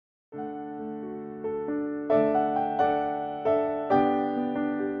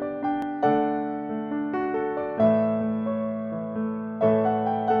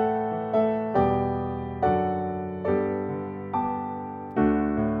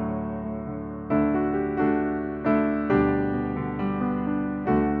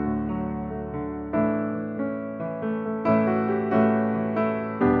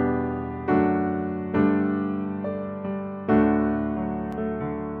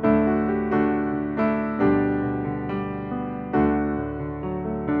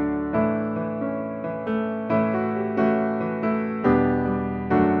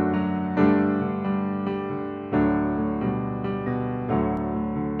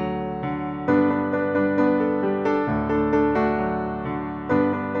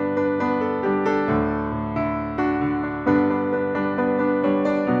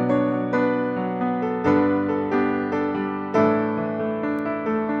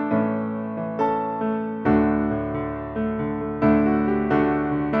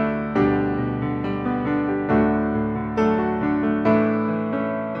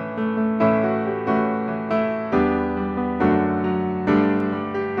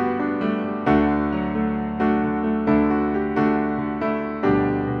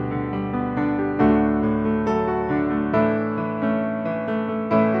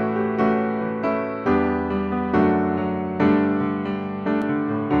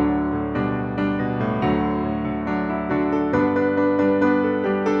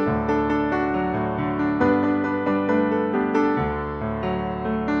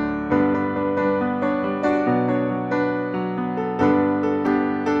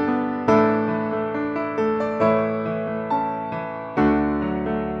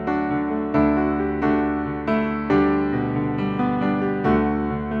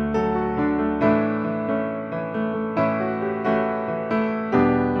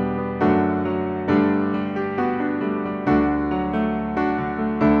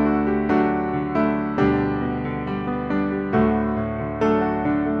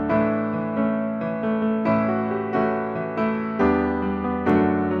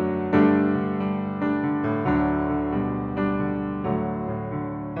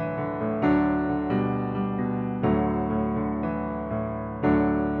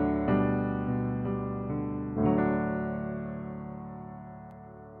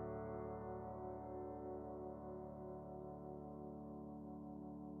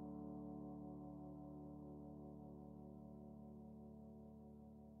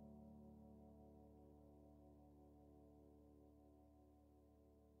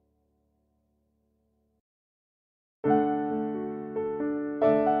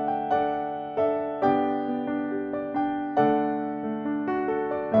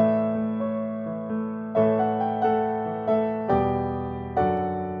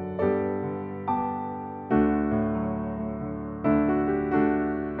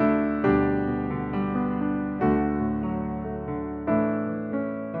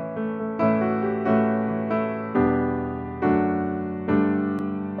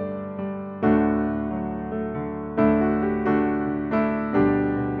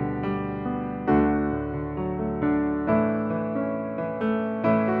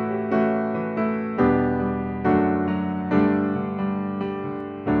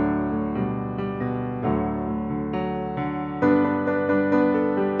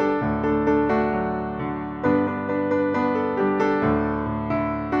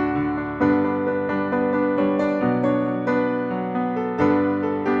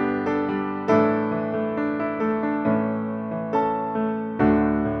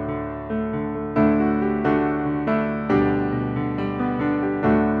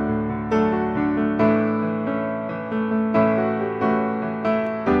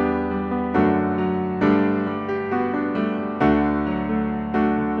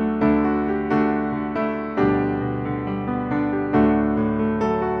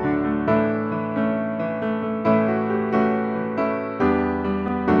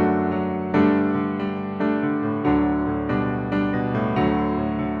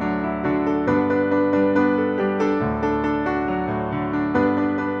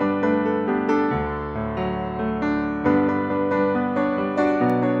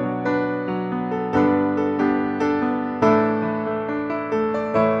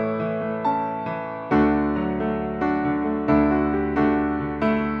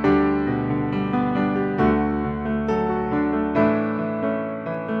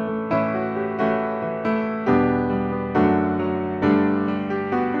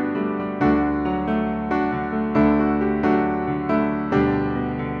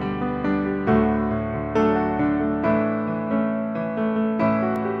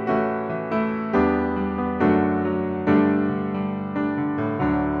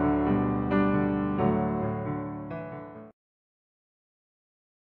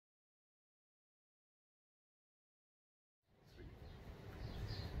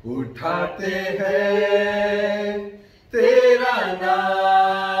उठाते हैं तेरा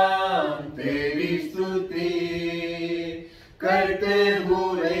नाम, तेरी स्तुति करते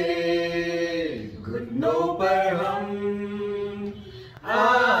हुए घुटनों पर हम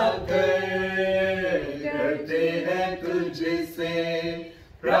आकर करते हैं तुझसे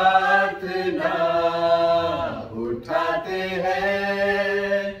प्रार्थना। उठाते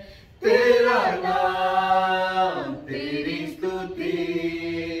हैं तेरा नाम, तेरी स्तुति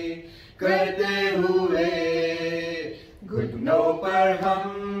करते हुए घुटनों पर हम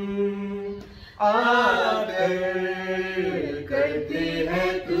आकर करते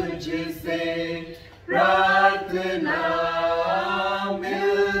हैं तुझसे प्रार्थना।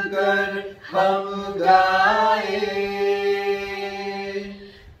 मिलकर हम गाए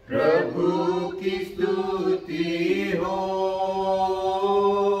प्रभु की स्तुति हो,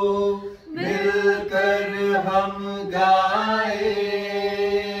 मिलकर हम गाए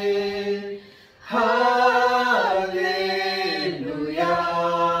हालेलुया,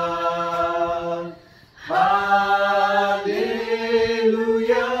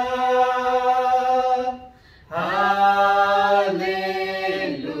 हालेलुया,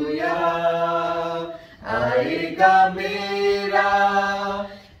 हालेलुया। आएगा मेरा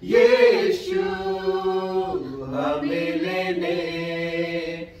यीशु हमें लेने,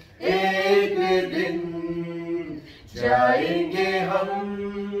 एक दिन जाएंगे हम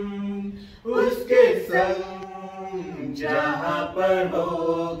उसके संग, जहाँ पर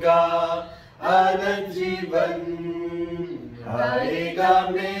होगा अनंत जीवन। आएगा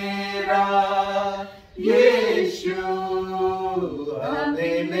मेरा यीशु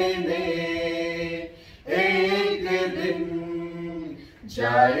हमें लेने, एक दिन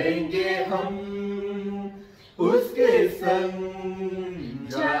जाएंगे हम उसके संग,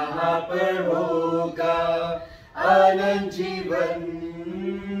 जहाँ पर होगा अनंत जीवन।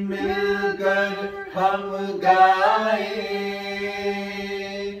 मिलकर हम गाए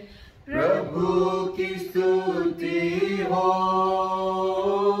प्रभु की स्तुति हो,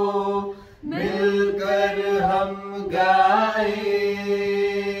 मिलकर हम गाए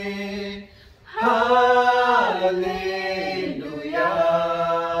हालेलुया,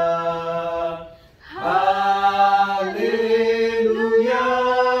 हालेलुया,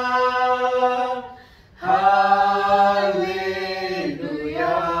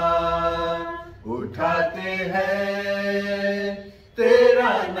 हालेलुया। उठाते हैं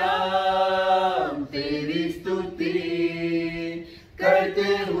तेरा नाम, तेरी स्तुति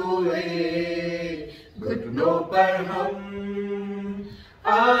करते हुए घुटनों पर हम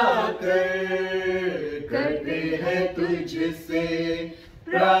आकर करते हैं तुझसे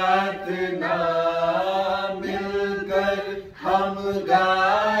प्रार्थना। मिलकर हम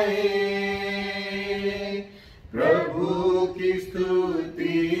गाए प्रभु की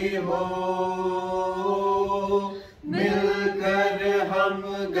स्तुति हो, मिलकर हम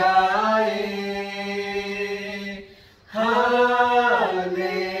गाए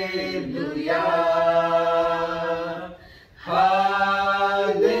हालेलुया, हालेलुया,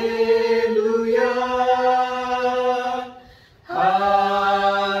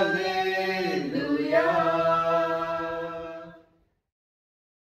 हालेलुया।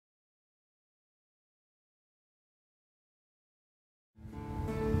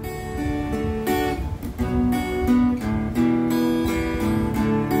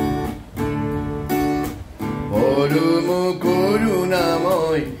 পরম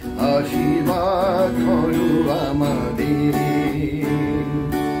করুণাময় আশীর্বাদ করু আমাদের,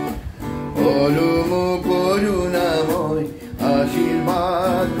 পরম করুণাময়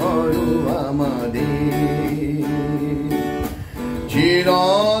আশীর্বাদ করু আমাদের।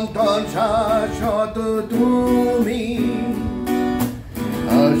 চিরন্তন শাশ্বত তুমি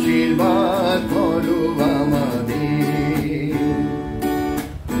আশীর্বাদ করু আমাদের,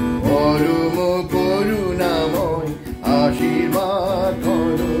 পরম করুণাময় আশীর্বাদ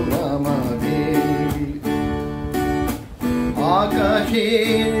করো আমাদের।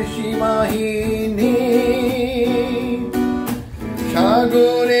 আকাশের সীমাহীনে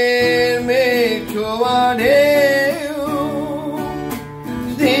সাগরের মেঘ ছোঁয়ারে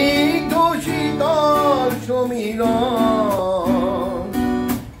স্নিগ্ধ শীতল সমীরণ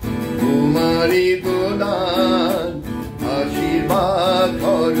তোমারই প্রদান আশীর্বাদ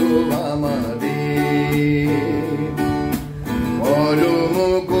করো আমাদের, পরম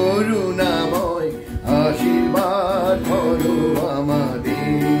করুণাময় আশীর্বাদ করো আমাদের।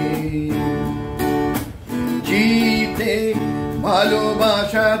 চিতে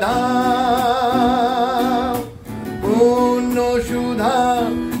ভালোবাসা দাও, পূর্ণ সুধা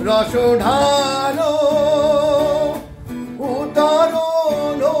রস ঢালো,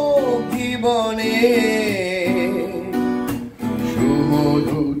 উতরণ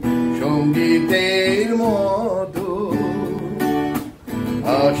সুমধুর সঙ্গীতের মতো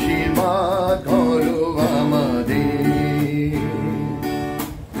আশীর্বাদ করো আমাদের,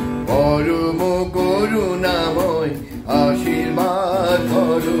 পরম করুণাময় আশীর্বাদ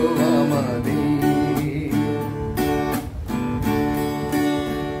করো আমাদের।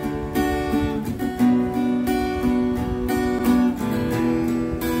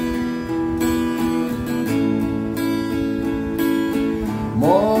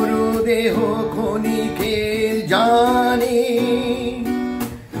 মরদেহ ক্ষণিকের জানে,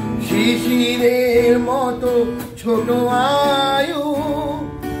 শিশিরের মতো ছোট আয়ু,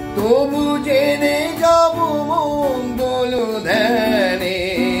 তবু জেনে যাব মঙ্গল ধ্যানে।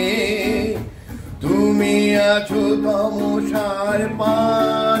 তুমি আছো তমসার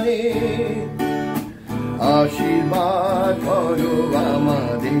পানে, আশীর্বাদ করো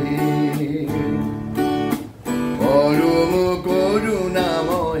আমাদের, পরম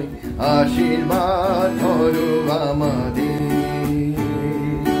করুণাময় আশীর্বাদ করো আমাদের।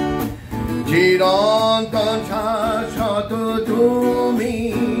 চিরন্তন শাশ্বত তুমি,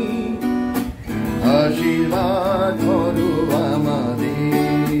 আশীর্বাদ করো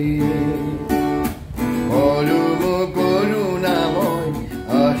আমাদের, পরম করুণাময়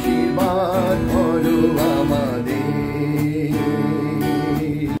আশীর্বাদ করো আমাদের।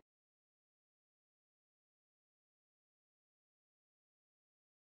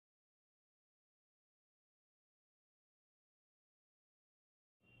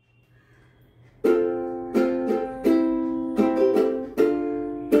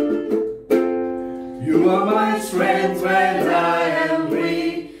 You are my strength when I am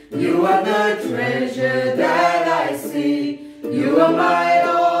weak. You are the treasure that I see. You are my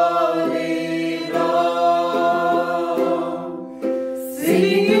all in all.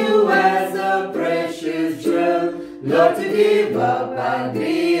 Seeing you as a precious jewel, Lord, to give up and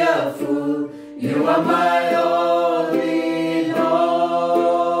be a fool. You are my all in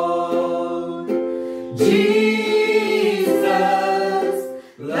all. Jesus,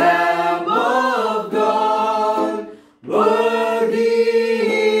 Lamb of God, worthy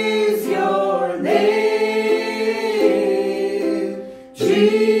is your name.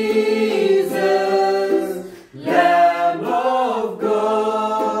 Jesus, Lamb of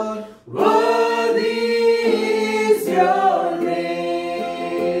God, worthy is your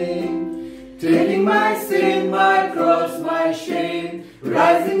name. Taking my sin, my cross, my shame,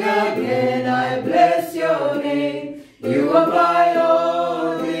 rising again, I bless your name. You are my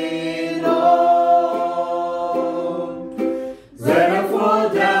all in all. When I fall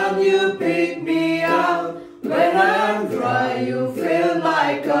down, you pick me up. When I'm dry, you fill my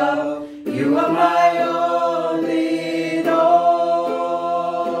cup. You are my all in all.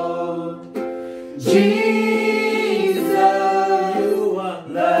 Jesus, you are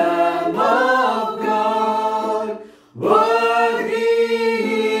Lamb of God, worthy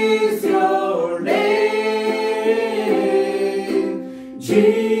is your name.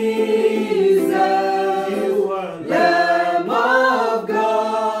 Jesus, you are Lamb of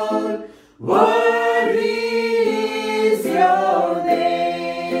God, worthy is your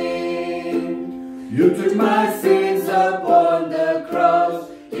name. You took my sins upon the cross.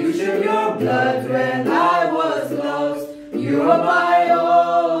 You shed your blood when I was lost. You are my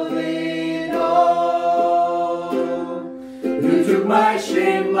all in all. You took my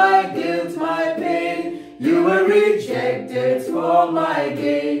shame, my guilt, my pain. You were rejected for my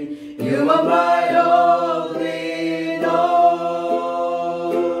gain. You are my all in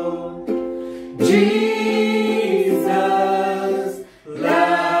all. Jesus,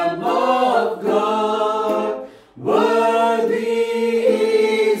 Lamb of God, worthy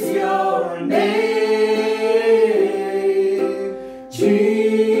is your name.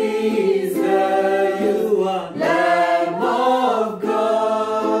 Jesus, you are Lamb of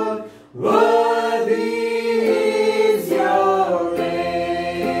God, worthy is your name.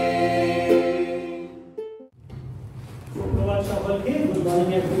 ধন্যবাদ সকলকে। Good morning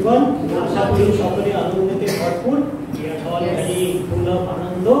everyone. আশা করি সকলে আনন্দতে ভরপুর। We are all very full of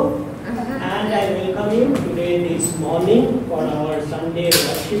Ananda. And I welcome you today this morning for our Sunday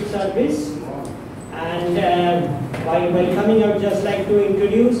worship service. And while welcoming, I would just like to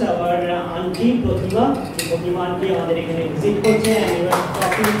introduce our auntie Pratima. Pratima auntie আমাদের এখানে visit করছে, and we were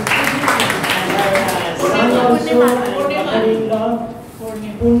talking. And our son also, and mother-in-law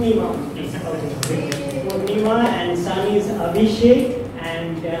Purnima. Purnima, and son is Abhishek,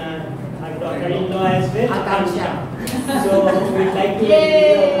 and our daughter-in-law as well, Akansha. So we'd like to give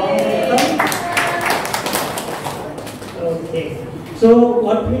you a warm welcome. Okay. So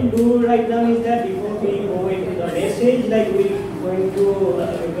what we'll do right now is that before we go into the message, like we're going to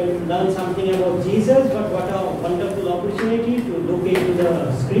learn something about Jesus, but what a wonderful opportunity to look into the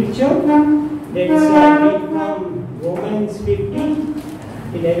scripture. Let's read from Romans 15,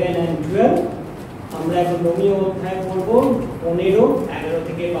 11 and 12. আমরা এখন রোমীয় অধ্যায় পড়ব 15, 11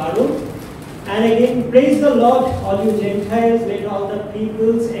 থেকে 12. And again, praise the Lord, all you Gentiles, let all the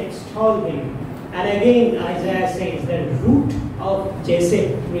peoples extol him. And again, Isaiah says, the root of Jesse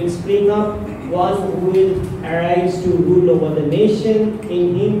will spring up, one who will arise to rule over the nation. In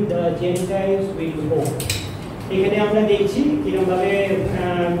him the Gentiles will hope. এখানে আমরা দেখছি কিরকমভাবে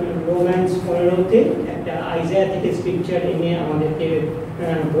romance 15-তে একটা Isaiah থেকে scripture এনে আমাদেরকে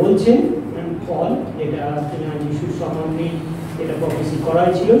বলছেন পল, যেটা কিনা যিশুর সম্বন্ধে যেটা প্রফেসি করা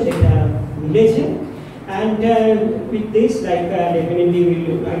ছিল সেটা মিলেছে। And with this, definitely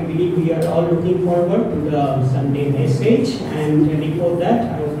I believe we are all looking forward to the Sunday message. And before that,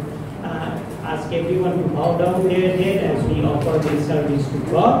 I would ask everyone to bow down their head as we offer this service to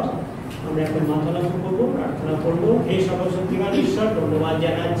God. আমরা এখন মাথা নত করবো, প্রার্থনা করবো। হে সকল শক্তিমান ঈশ্বর, ধন্যবাদ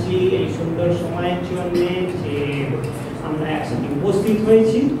জানাচ্ছি এই সুন্দর সময়ের জন্য যে আমরা একসাথে উপস্থিত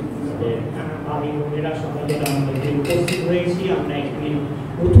হয়েছি। ভাবি বোনেরা সকালে আমাদের উপস্থিত হয়েছি। আমরা এখানে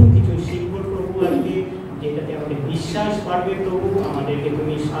নতুন কিছু শিখবো প্রভু আজকে, যেটাতে আমাদের বিশ্বাস বাড়বে প্রভু। আমাদেরকে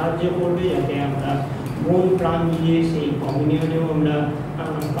তুমি সাহায্য করবে যাতে আমরা মন প্রাণ দিয়ে সেই কমিউনিয়নেও আমরা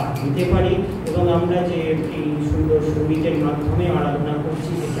দিতে পারি, এবং আমরা যে এই সুন্দর সঙ্গীতের মাধ্যমে আরাধনা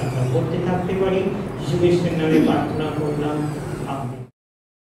করছি সেটা আমরা করতে থাকতে পারি। যিশু খ্রিস্টের নামে প্রার্থনা করলাম, আমেন।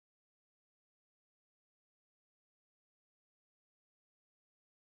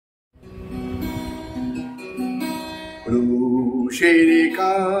 ক্রুশের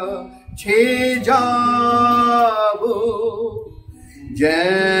কাছে যাব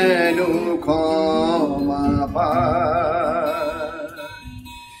যেন ক্ষমা পাই,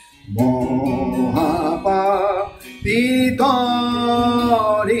 মহাপাপী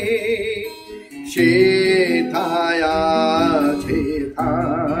তরে সেথায় আছে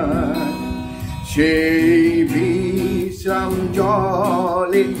ঠাই, সেই বিশ্রাম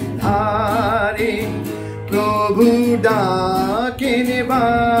জলে ধারে প্রভু ডাকেন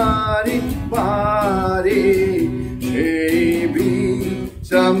বারে বারে, সেই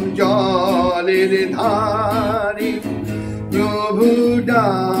বিশ্রাম জলের ধারে প্রভু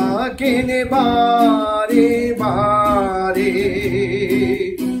ডাকেন বারে বারে।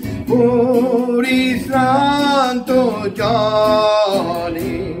 পরিশ্রান্ত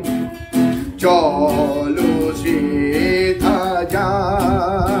জনে চলো সেথা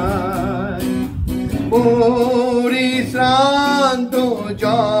যায়, পরিশ্রান্ত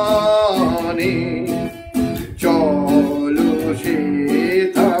জনে চলো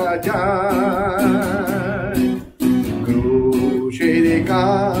সেথা যায়, ক্রুশের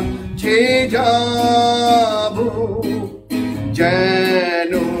কাছে যাব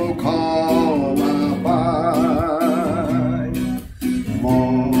যেন ক্ষমা পাই,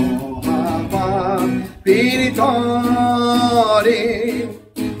 মহাপাপীর তরে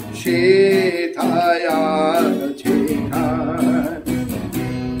সেথায় আছে ঠাই,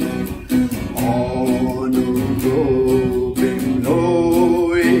 অনুগ্রহে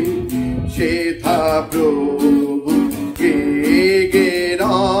লয়ে সেথা প্রভু কে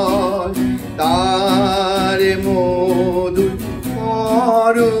গেরয়, তার মধুর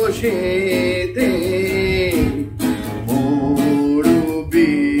পরশেতে মোর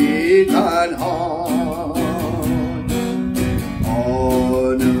বিধান হয়,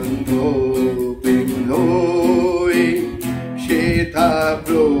 অনন্ত প্রেম লয়ে সেথা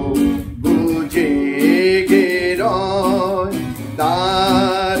প্রভু জেগে রয়,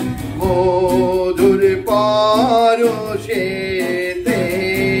 তার মধুর পরশেতে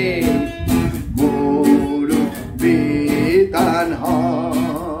মোর বিধান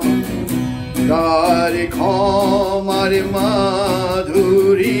হয়, তার ক্ষমার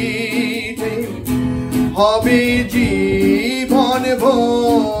মাধুরীতে হবে জীবন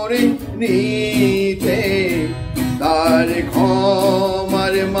ভরে নিতে, তার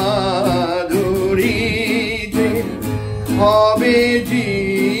ক্ষমার মাধুরীতে হবে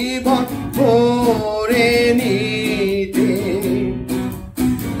জীবন ভরে নিতে,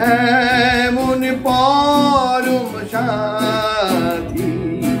 এমন পরম সাথী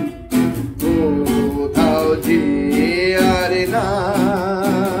কোথাও যে আর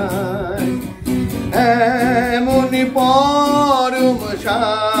নাই, এমন পরম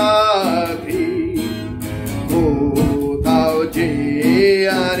সাথী কোথাও যে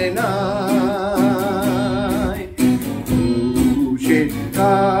আর নাই, ক্রুশের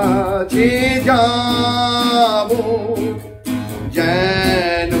কাছে যাব যেন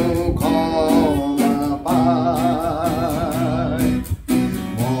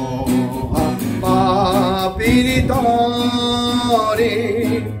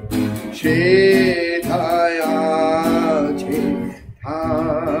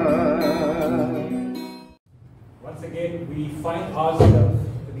we find ourselves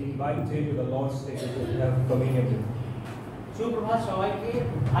to be invited to the Lord's table to have communion with Him. সুপ্রভাত সবাইকে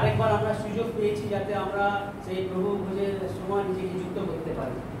আরেকবার আমরা সুযোগ পেয়েছি যাতে আমরা সেই প্রভু ভোজের সময় নিজেকে যুক্ত করতে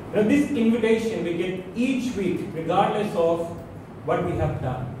পারি। Now this invitation we get each week regardless of what we have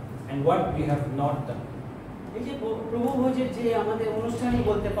done and what we have not done. এই যে প্রভু ভোজের যে আমাদের অনুষ্ঠানই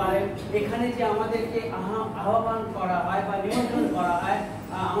বলতে পারেন, এখানে যে আমাদেরকে আহ্বান করা হয় বা নিমন্ত্রণ করা হয়,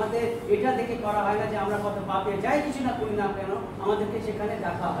 আমাদের এটা দেখে করা হয় না যে আমরা কত পাপে যাই কিছু না করি না কেন, আমাদেরকে সেখানে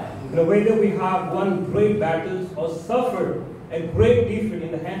দেখা হয়। Whether we have won great battles or suffered a great defeat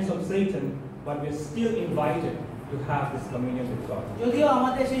in the hands of Satan, but we are still invited to have this communion with God. যদিও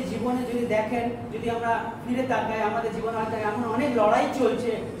আমাদের সেই জীবনে যদি দেখেন, যদি আমরা ফিরে তাকাই, আমাদের জীবনে হয়তো এমন অনেক লড়াই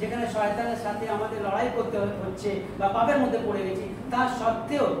চলছে যেখানে শয়তানের সাথে আমাদের লড়াই করতে হচ্ছে বা পাপের মধ্যে পড়ে গেছি, তা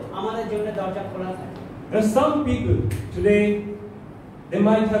সত্ত্বেও আমাদের জন্য দরজা খোলা থাকে। Now some people today, they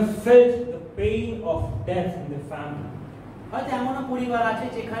might have felt the pain of death in their family. হয়তো এমন পরিবার আছে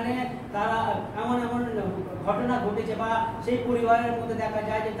যেখানে তারা এমন ঘটনা ঘটেছে বা সেই পরিবারের মধ্যে দেখা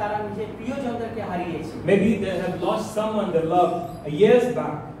যায় যে তারা নিজের প্রিয়জনদেরকে হারিয়েছে। Maybe they have lost someone they loved a years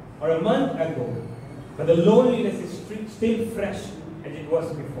back or a month ago, but the loneliness is still fresh as it was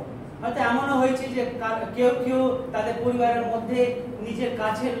before. হয়তো এমনও হয়েছে যে কেউ তাদের পরিবারের মধ্যে নিজের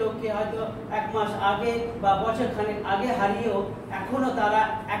কাছের লোককে হয়তো এক মাস আগে বা বছর খানেক আগে হারিয়েও এখনো তারা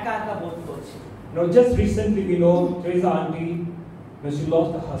একা একা বোধ করছে। Now, just recently we know Teresa auntie when she lost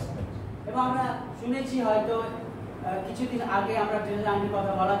her husband. এবং আমরা শুনেছি হয়তো কিছুদিন আগে আমরা টেরেসা আন্টির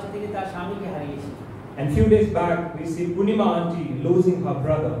কথা বলা হচ্ছে তিনি তার স্বামীকে হারিয়েছেন। And few days back we see Punima auntie losing her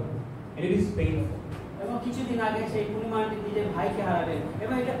brother, and it is painful. এবং কিছুদিন আগে সেই পূর্ণিমা আন্টি নিজের ভাইকে হারালেন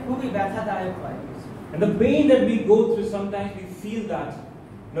এবং এটা খুবই ব্যথাদায়ক হয়। And the pain that we go through, sometimes we feel that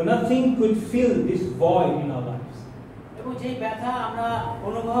nothing could fill this void in our lives. এবং যেই ব্যথা আমরা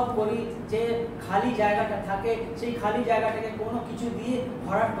অনুভব করি যে খালি জায়গাটা থাকে, সেই খালি জায়গাটাকে কোনো কিছু দিয়ে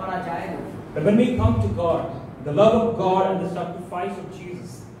ভরাট করা যায় না। But when we come to God, the love of God and the sacrifice of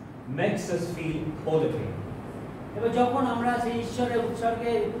Jesus makes us feel whole again. এবং যখন আমরা সেই ঈশ্বরের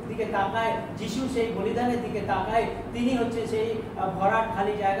উৎসর্গের দিকে তাকাই, যিশু সেই বলিদানের দিকে তাকাই, তিনি হচ্ছে সেই ভরাট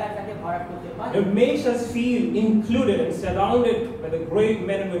খালি জায়গাটাকে ভরাট করতে পারেন। It makes us feel included and surrounded by the great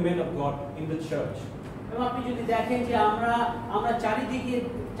men and women of God in the church. এবং আপনি যদি দেখেন যে আমরা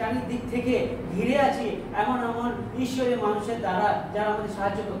চারিদিক থেকে ঘিরে আছি এমন ঈশ্বরের মানুষের দ্বারা যারা আমাদের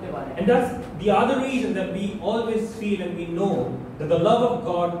সাহায্য করতে পারে। And that's the other reason that we always feel and we know that the love of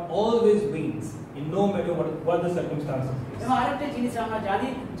God always wins in no matter what the circumstances is. এবং আরেকটা জিনিস আমরা জানি,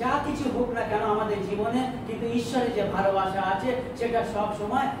 যা কিছু হোক না কেন আমাদের জীবনে, কিন্তু ঈশ্বরের যে ভালোবাসা আছে সেটা সব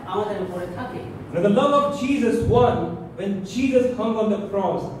সময় আমাদের উপরে থাকে। Now the love of Jesus won when Jesus hung on the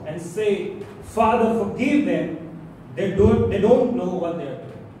cross and said, Father, forgive them, they don't know what they are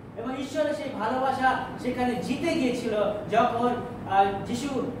doing. এবং ঈশ্বরের সেই ভালোবাসা সেখানে জিতে গিয়েছিল যখন যিশু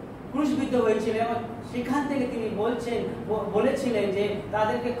ক্রুশবিদ্ধ হয়েছিল এবং সেখান থেকে তিনি বলেছিলেন যে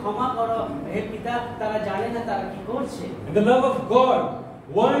তাদেরকে ক্ষমা করো হে পিতা, তারা জানে না তারা কি করছে। And the love of God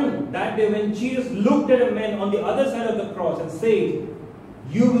won that day when Jesus looked at a man on the other side of the cross and said,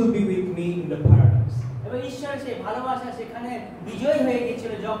 you will be with me in the paradise. এবং ঈশ্বরের সেই ভালোবাসা সেখানে বিজয় হয়ে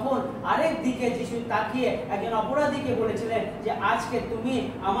গিয়েছিল যখন আরেক দিকে যিশু তাকিয়ে একজন অপরাধীকে বলেছিলেন যে আজকে তুমি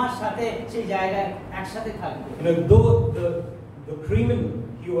আমার সাথে সেই জায়গায় একসাথে থাকবে। Though the criminal,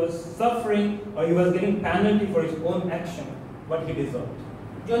 he was suffering or he was getting penalty for his own action, what he deserved.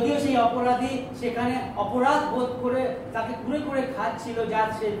 যদিও সেই অপরাধী সেখানে অপরাধ বোধ করে তাকে কুরে খাচ্ছিল যা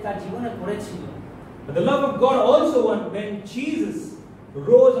সে তার জীবনে করেছিল। But the love of God also won when Jesus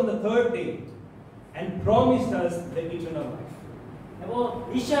rose on the third day and promised us the eternal life. এবং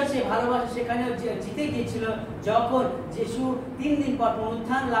ঈশ্বর সেই ভালোবাসা সেখানে জিতে গিয়েছিল যখন যিশু 3 দিন পর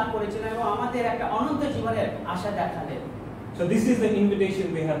পুনরুত্থান লাভ করেছিলেন এবং আমাদের একটা অনন্ত জীবনের আশা দেখালেন। So this is the invitation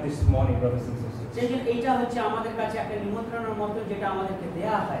we have this morning, brothers and sisters. সেজন্য এইটা হচ্ছে আমাদের কাছে একটা নিমন্ত্রণের মতো যেটা আমাদেরকে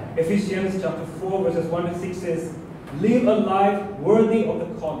দেয়া হয়। Ephesians chapter 4 verses 1 to 6 says, live a life worthy of the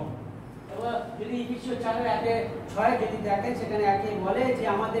calling. যদি ঈশ্বর 4:1-6 যদি দেখেন সেখানে একে বলে যে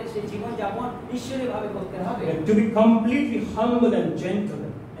আমাদের সেই জীবন যাপন ঈশ্বরের ভাবে করতে হবে। To be completely humble and gentle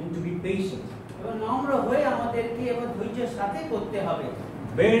and to be patient. এবং নম্র হয়ে আমাদেরকে এবং ধৈর্যের সাথে করতে হবে।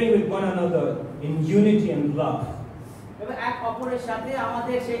 Bearing with one another in unity and love. এবং এক অপরের সাথে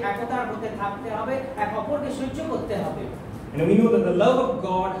আমাদের সেই একতার মধ্যে থাকতে হবে, এক অপরকে সহ্য করতে হবে। And we know that the love of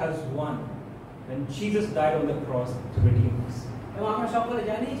God has won when Jesus died on the cross to redeem us. এবং আমরা সকলে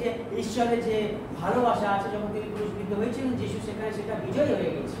জানি যে ঈশ্বরের যে ভালোবাসা আছে যখন তিনি ক্রুশবিদ্ধ হয়েছিলেন যিশু সেখানে সেটা বিজয়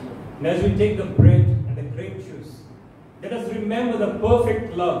হয়ে গিয়েছিল। And as we take the bread and the grape juice, let us remember the perfect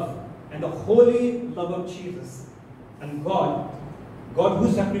love and the holy love of Jesus and God who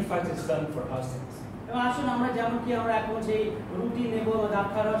sacrificed His Son for our sins. এবং আসুন আমরা যেমন কি আমরা এখন সেই রুটি নেব,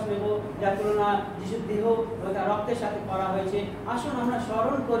 দ্রাক্ষারস নেব, যার তুলনা যিশুর দেহ তার রক্তের সাথে করা হয়েছে, আসুন আমরা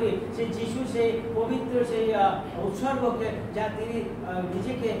স্মরণ করি সেই যিশু সেই পবিত্র সেই উৎসর্গকে যা তিনি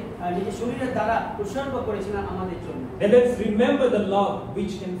নিজেকে নিজের শরীরের দ্বারা উৎসর্গ করেছিলেন আমাদের জন্য। And let's remember the love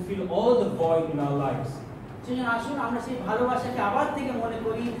which can fill all the void in our lives. সেজন্য আসুন আমরা সেই ভালোবাসাকে আবার থেকে মনে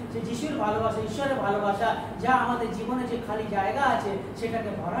করি, যে যিশুর ভালোবাসা, ঈশ্বরের ভালোবাসা যা আমাদের জীবনে যে খালি জায়গা আছে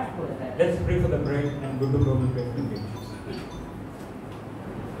সেটাকে ভরাট করে দেয়। Let's pray for the bread and good to go will pray for the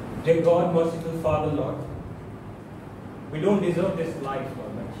Dear God, merciful Father, Lord, we don't deserve this life,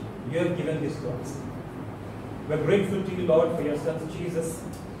 Lord, but you have given this to us. We're grateful to you, Lord, for your Son Jesus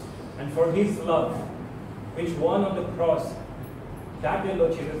and for his love, which won on the cross that day,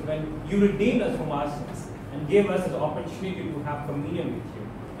 Lord Jesus, when you redeemed us from our sins and gave us the opportunity to have communion with you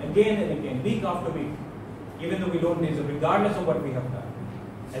again and again, week after week, even though we don't deserve, regardless of what we have done.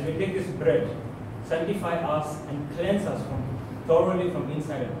 As we take this bread, sanctify us and cleanse us from thoroughly from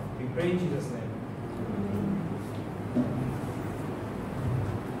inside out. We pray in Jesus' name.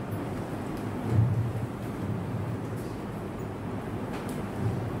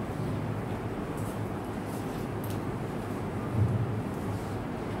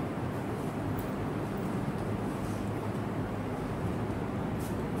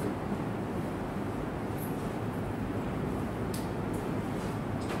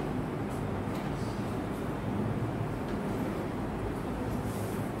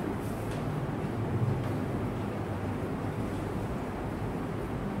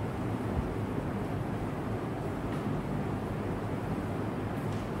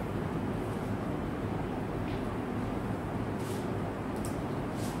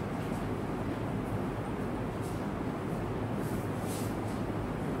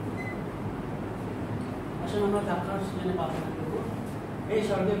 আসলে আমরা দ্রাক্ষারস জন্য প্রার্থনা করব। এই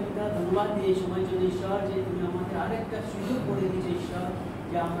স্বর্গীয় পিতা, ধন্যবাদ দিই এই সময়ের জন্য ঈশ্বর, যে তুমি আমাদের আরেকটা সুযোগ করে দিয়েছো ঈশ্বর,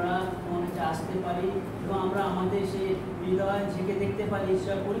 যে আমরা তোমার কাছে আসতে পারি এবং আমরা আমাদের সেই হৃদয় ঝেঁকে দেখতে পারি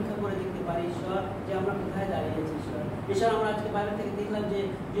ঈশ্বর, পরীক্ষা করে দেখতে পারি ঈশ্বর, যে আমরা কোথায় দাঁড়িয়েছি ঈশ্বর। ঈশ্বর আমরা আজকে বাইরে থেকে দেখলাম যে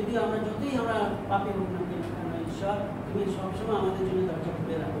যদিও আমরা যতই আমরা পাপী হোক না কেন ঈশ্বর, তুমি সবসময় আমাদের জন্য দরজা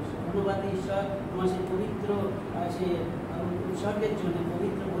খুলে রাখো ঈশ্বর। ধন্যবাদ দিই ঈশ্বর তোমার সেই পবিত্র সেই উৎসর্গের জন্য,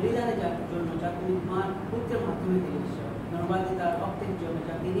 পবিত্র বলিদানের জন্য, যা তুমি তোমার পুত্রের মাধ্যমে দিলে ঈশ্বর। ধন্যবাদ দিই তার রক্তের জন্য,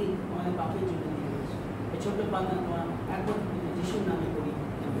 যা তিনি আমাদের পাপের জন্য দিয়ে ঈশ্বর। এই ছোট্ট প্রার্থনা তোমার একবার যিশুর নামে করি।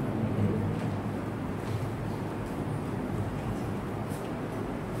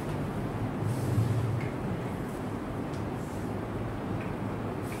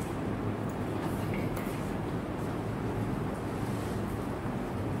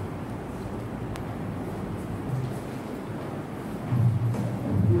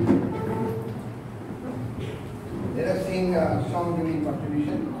 Let us sing a song giving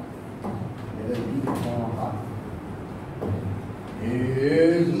contribution. Let us be from our heart. He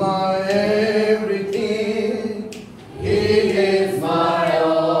is my everything. He is my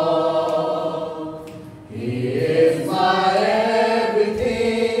all. He is my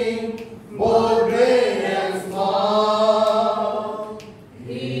everything, both great and small.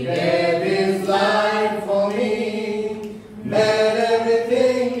 He gave his life for me, made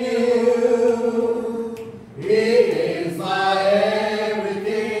everything new. He is my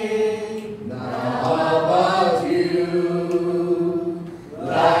everything. Now how about you?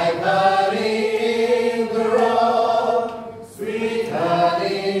 Like the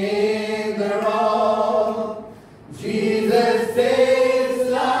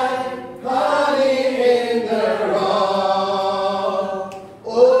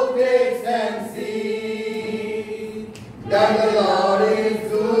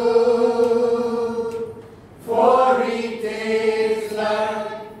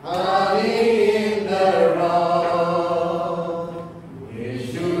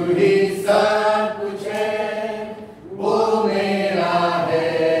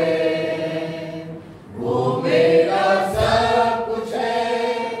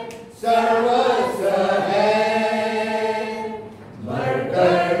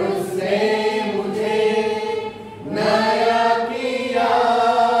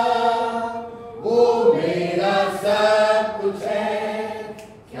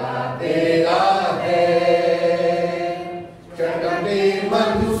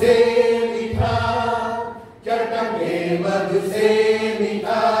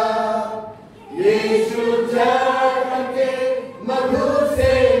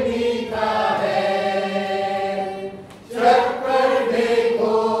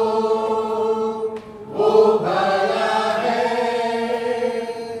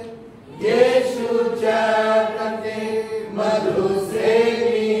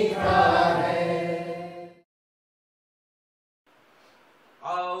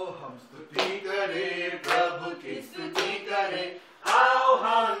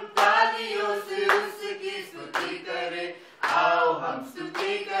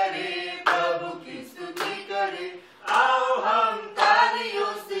करें, प्रभु की स्तुति करें, आओ हम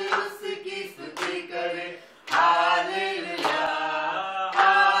तालियों से उसकी स्तुति करें। Hallelujah,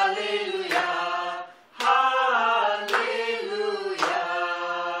 hallelujah, hallelujah.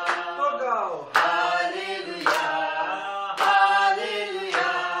 तो गाओ हालेलुया,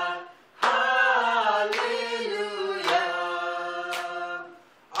 हालेलुया, हालेलुया।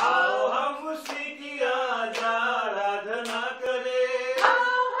 आओ हम उसी की आज आराधना करें,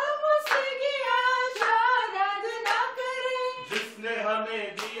 आओ हम उसी की आज आराधना करें, जिसने हमें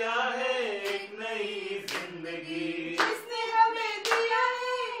दिया है एक नई जिंदगी। जिसने हमें दिया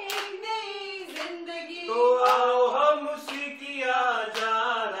है एक नई जिंदगी। तो आओ हम उसी की आज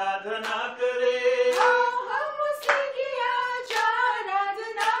आराधना करें, आओ हम उसी की आज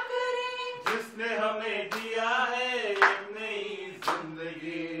आराधना करें, जिसने हमें दिया है एक नई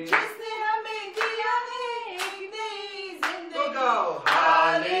जिंदगी। जिसने हमें दिया है एक नई तो जिंदगी। गाओ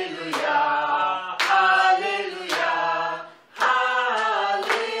hallelujah, hallelujah,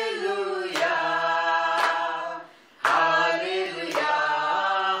 hallelujah, hallelujah,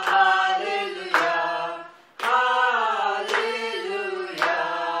 hallelujah, hallelujah.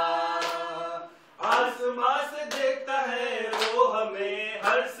 आसमां से देखता है वो हमें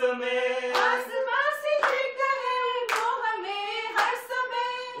हर समय, आसमां से देखता है वो हमें हर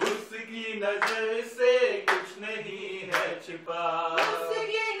समय, उसकी नजर से कुछ नहीं है छिपा।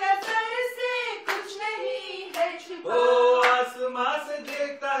 उसकी नजर से कुछ नहीं है छुपा। ओ आसमां से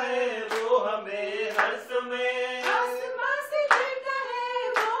देखता है वो हमें हर समय, आसमां से देखता है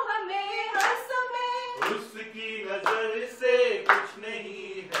वो हमें हर समय, उसकी नजर से कुछ नहीं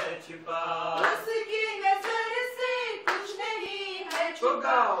है छिपा। उसकी नजर से कुछ नहीं है तो छुपा।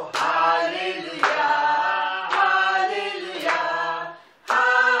 गाओ hallelujah, hallelujah,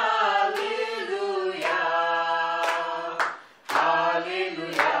 hallelujah,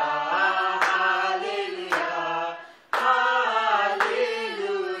 hallelujah, hallelujah,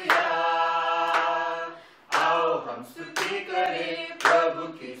 hallelujah. आओ हम स्तुति करें, प्रभु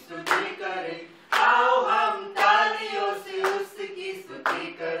की स्तुति करें, आओ हम तालियों से उसकी स्तुति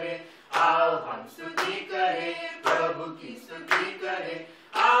करें। आओ हम स्तुति करें, प्रभु की स्तुति करें,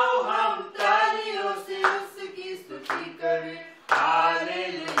 आओ हम तालियों से उसकी स्तुति करें।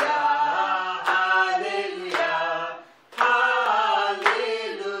 Hallelujah, hallelujah, hallelujah,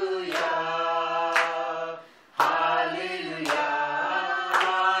 hallelujah,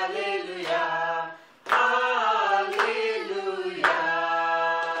 hallelujah, hallelujah.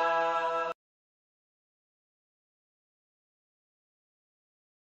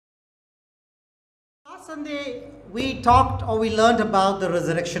 Last Sunday, we talked or we learned about the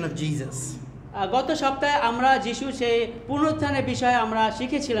resurrection of Jesus. গত সপ্তাহে আমরা যিশুর সেই পুনরুত্থানের বিষয়ে আমরা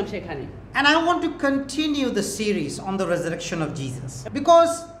শিখেছিলাম সেখানে। And I want to continue the series on the resurrection of Jesus.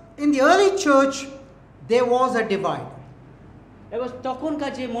 Because in the early church, there was a divide. এবং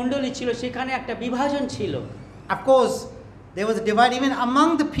তখনকার যে মণ্ডলী ছিল সেখানে একটা বিভাজন ছিল। Of course, there was a divide even among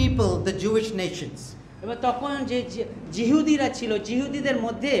the people, the Jewish nations. এবং তখন যে জিহুদিরা ছিল, জিহুদিদের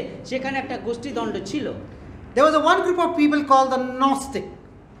মধ্যে সেখানে একটা গোষ্ঠীদ্বন্দ্ব ছিল। There was a one group of people called the Gnostic.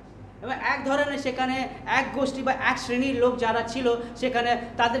 এবং এক ধরনের সেখানে এক গোষ্ঠী বা এক শ্রেণীর লোক যারা ছিল সেখানে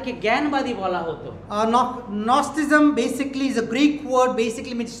তাদেরকে জ্ঞানবাদী বলা হতো। Gnosticism basically is a Greek word,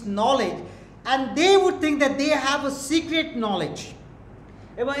 basically means knowledge. And they would think that they have a secret knowledge.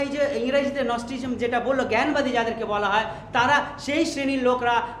 এবং এই যে ইংরেজিতে নস্টিজম যেটা বললো জ্ঞানবাদী যাদেরকে বলা হয় তারা সেই শ্রেণীর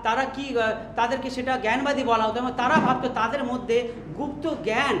লোকরা, তারা কি তাদেরকে সেটা জ্ঞানবাদী বলা হতো এবং তারা ভাবতো তাদের মধ্যে গুপ্ত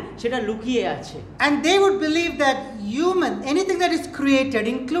জ্ঞান সেটা লুকিয়ে আছে। And they would believe that anything that is created,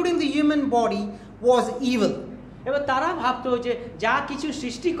 including the human body, was evil. এবার তারা ভাবতো যে যা কিছু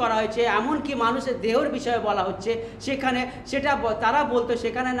সৃষ্টি করা হয়েছে এমনকি মানুষের দেহের বিষয়ে বলা হচ্ছে সেখানে সেটা তারা বলতো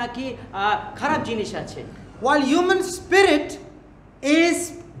সেখানে নাকি খারাপ জিনিস আছে। While human spirit is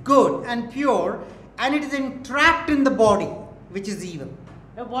good and pure, and it is entrapped in the body, which is evil.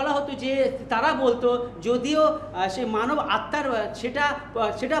 বলা হতো যে তারা বলতো যদিও সে মানব আত্মার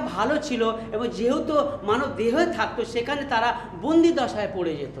সেটা ভালো ছিল এবং যেহেতু মানব দেহে থাকতো সেখানে তারা বন্দি দশায়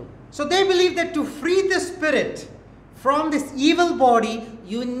পড়ে যেত। So they believe that to free the spirit from this evil body,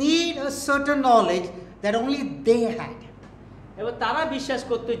 you need a certain knowledge that only they had. এবং তারা বিশ্বাস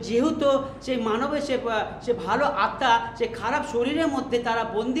করতো যেহেতু সেই মানবের সে ভালো আত্মা সে খারাপ শরীরের মধ্যে তারা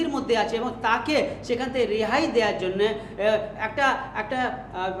বন্দির মধ্যে আছে এবং তাকে সেখান থেকে রেহাই দেওয়ার জন্য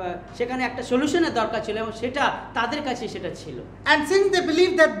সেখানে একটা সলিউশনের দরকার ছিল এবং সেটা তাদের কাছে সেটা ছিল। And since they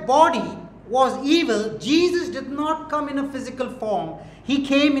believed that body was evil, Jesus did not come in a physical form. He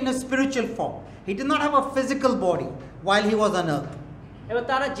came in a spiritual form. He did not have a physical body while he was on earth. এবার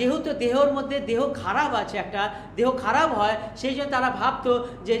তারা যেহেতু দেহের মধ্যে দেহ খারাপ আছে, একটা দেহ খারাপ হয়, সেই জন্য তারা ভাবতো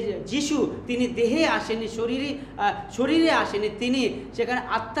যে যিশু তিনি দেহে আসেনি, শরীরে আসেনি, তিনি সেখানে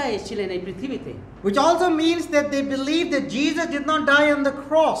আত্মা এসেছিলেন এই পৃথিবীতে। Which also means that they believed that Jesus did not die on the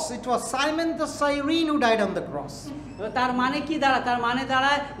cross. It was Simon the Cyrene who died on the cross. তার মানে কি দাঁড়ায়? তার মানে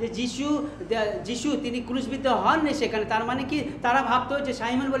দাঁড়ায় যে যিশু তিনি ক্রুশবিদ্ধ হননি সেখানে। তার মানে কি তারা ভাবতো যে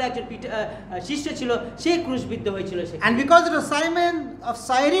সাইমন বলে একজন শিষ্য ছিল, সে ক্রুশবিদ্ধ হয়েছিল সেখানে। And because it was Simon of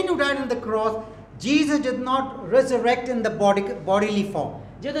Cyrene who died on the cross, Jesus did not resurrect in the bodily form.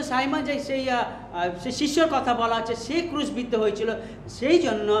 যেহেতু সাইমন যে সেই শিষ্যর কথা বলা হচ্ছে, সে ক্রুশবিদ্ধ হয়েছিল, সেই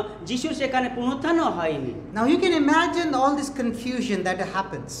জন্য যিশুর সেখানে পুনরুত্থানও হয়নি। Now you can imagine all this confusion that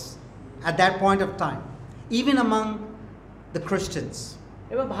happens at that point of time, even among the Christians.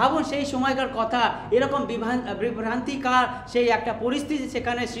 এবং ভাবুন সেই সময়কার কথা, এরকম বিভ্রান্তিকার সেই একটা পরিস্থিতি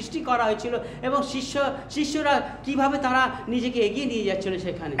সেখানে সৃষ্টি করা হয়েছিল, এবং শিষ্যরা কিভাবে তারা নিজেকে এগিয়ে নিয়ে যাচ্ছিল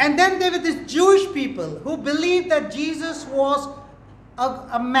সেখানে। And then there were these Jewish people who believed that Jesus was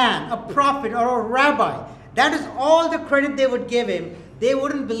a man, a prophet, or a rabbi. That is all the credit they would give him. They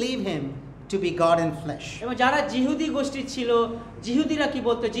wouldn't believe him to be God in flesh. এবং যারা জিহুদি গোষ্ঠী ছিল, জিহুদিরা কি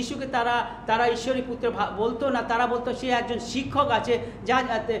বলতো? যিশুকে তারা ঈশ্বরী পুত্র বলতো না, তারা বলতো সে একজন শিক্ষক আছে,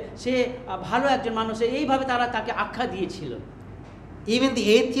 সে ভালো একজন মানুষ, এইভাবে তারা তাকে আখ্যা দিয়েছিল। Even the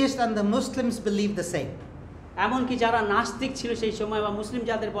atheists and the Muslims believed the same. এমনকি যারা নাস্তিক ছিল সেই সময়, বা মুসলিম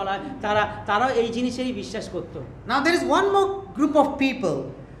যাদের বলা হয়, তারাও এই জিনিসেই বিশ্বাস করতো। Now there is one more group of people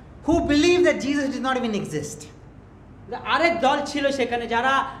who believe that Jesus did not even exist. আরেক দল ছিল সেখানে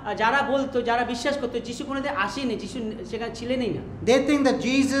যারা বলতো, যারা বিশ্বাস করতো যিশু কোনোদিন আসেনি, যিশু সেখানে ছিলেনই না। They think that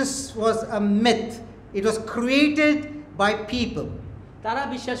Jesus was a myth. It was created by people. তারা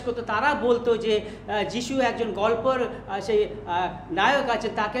বিশ্বাস করতো, তারা বলতো যে যিশু একজন গল্পের সেই নায়ক আছে,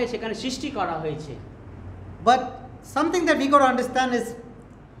 তাকে সেখানে সৃষ্টি করা হয়েছে। But something that we got to understand is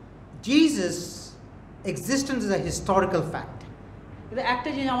Jesus' existence is a historical fact. কিন্তু একটা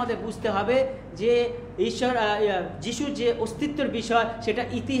জিনিস আমাদের বুঝতে হবে যে যিশুর যে অস্তিত্বের বিষয়, সেটা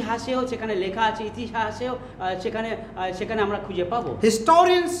ইতিহাসেও সেখানে লেখা আছে, ইতিহাসেও সেখানে আমরা খুঁজে পাবো।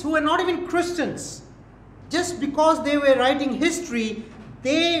 Historians who are not even Christians, just because they were writing history,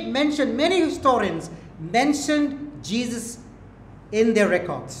 many historians mentioned Jesus in their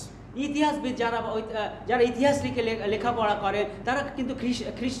records. ইতিহাসবিদ যারা ইতিহাস লিখে লেখাপড়া করে, তারা কিন্তু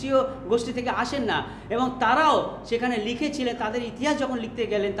খ্রিস্টীয় গোষ্ঠী থেকে আসেন না, এবং তারাও সেখানে লিখেছিলেন, তাদের ইতিহাস যখন লিখতে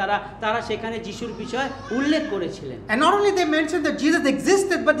গেলেন তারা সেখানে যিশুর বিষয় উল্লেখ করেছিলেন। And not only they mentioned that Jesus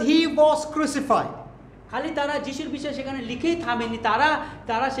existed, but he was crucified. খালি তারা যিশুর বিষয় সেখানে লিখেই থামেনি,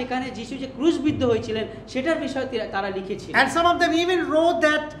 তারা সেখানে যিশু যে ক্রুশবিদ্ধ হয়েছিলেন সেটার বিষয় তারা লিখেছিলেন। And some of them even wrote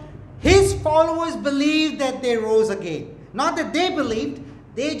that his followers believed that they rose again. Not that they believed,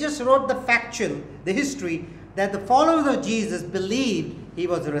 they just wrote the history that the followers of Jesus believed he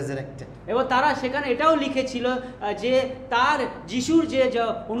was resurrected. এবং তারা সেখানে এটাও লিখেছিল যে যিশুর যে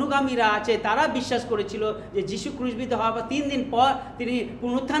অনুগামীরা আছে, তারা বিশ্বাস করেছিল যে যিশু ক্রুশবিদ্ধ হওয়ার পর 3 দিন পর তিনি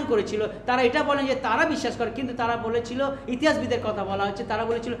পুনরুত্থান করেছিল। তারা এটা বলেন যে তারা বিশ্বাস করে, কিন্তু তারা বলেছিল, ইতিহাসবিদের কথা বলা হচ্ছে, তারা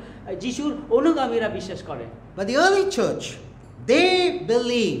বলেছিল যিশুর অনুগামীরা বিশ্বাস করে। But the early church, they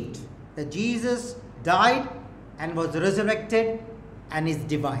believed that Jesus died and was resurrected and is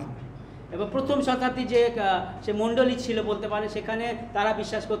divine. এবং প্রথম শতাব্দী সে মণ্ডলী ছিল বলতে পারে, সেখানে তারা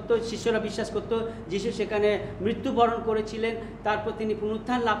বিশ্বাস করতো, শিষ্যরা বিশ্বাস করতো যিশু সেখানে মৃত্যুবরণ করেছিলেন, তারপর তিনি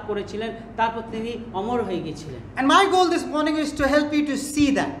পুনরুত্থান লাভ করেছিলেন, তারপর তিনি অমর হয়ে গিয়েছিলেন। And my goal this morning is to help you to see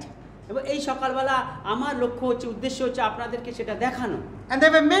that. এবং এই সকালবেলা আমার উদ্দেশ্য হচ্ছে আপনাদেরকে সেটা দেখানো। And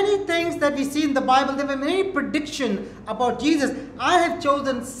there were many things that we see in the Bible. There were many predictions about Jesus. I have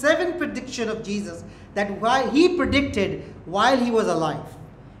chosen 7 predictions of Jesus that he predicted while he was alive,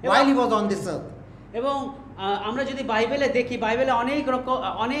 while he was on this earth. এবং আমরা যদি বাইবেলে দেখি, বাইবেলে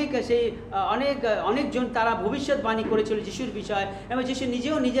অনেকজন তারা ভবিষ্যৎবাণী করেছিল যিশুর বিষয়, এবং যিশু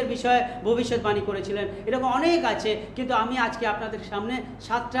নিজেও নিজের বিষয়ে ভবিষ্যৎবাণী করেছিলেন। এরকম অনেক আছে, কিন্তু আমি আজকে আপনাদের সামনে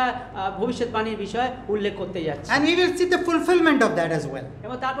 7টা ভবিষ্যৎবাণীর বিষয় উল্লেখ করতে যাচ্ছি। And we will see the fulfillment of that as well.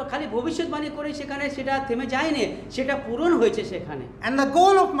 এবং তারপর খালি ভবিষ্যৎবাণী করে সেখানে সেটা থেমে যায়নি, সেটা পূরণ হয়েছে সেখানে। And the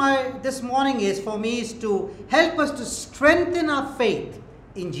goal of this morning is for me is to help us to strengthen our faith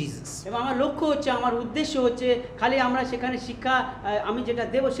in Jesus. এবং আমার লক্ষ্য হচ্ছে, আমার উদ্দেশ্য হচ্ছে খালি আমরা সেখানে শিক্ষা আমি যেটা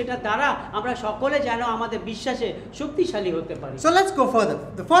দেব সেটা দ্বারা আমরা সকলে যেন আমাদের বিশ্বাসে শক্তিশালী হতে পারি। So let's go further.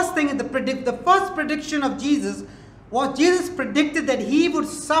 The first thing is the first prediction of Jesus was Jesus predicted that he would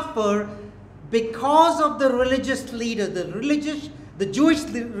suffer because of the religious leaders, the Jewish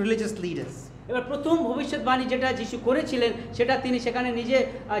religious leaders. এবার প্রথম ভবিষ্যৎবাণী যেটা যিশু করেছিলেন সেটা তিনি সেখানে নিজে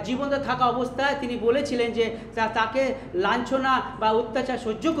জীবন্ত থাকা অবস্থায় তিনি বলেছিলেন যে তাকে লাঞ্ছনা বা অত্যাচার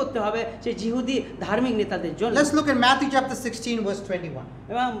সহ্য করতে হবে সেই জিহুদি ধার্মিক নেতাদের জন্য। Let's look at Matthew chapter 16 verse 21.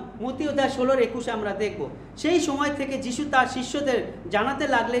 এবং মত্তি অধ্যায় 16-21 আমরা দেখব সেই সময় থেকে যিশু তার শিষ্যদের জানাতে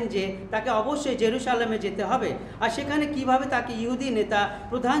লাগলেন যে তাকে অবশ্যই জেরুসালেমে যেতে হবে আর সেখানে কিভাবে তাকে ইহুদি নেতা,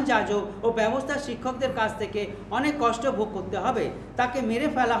 প্রধান যাজক ও ব্যবস্থা শিক্ষকদের কাছ থেকে অনেক কষ্ট ভোগ করতে হবে, তাকে মেরে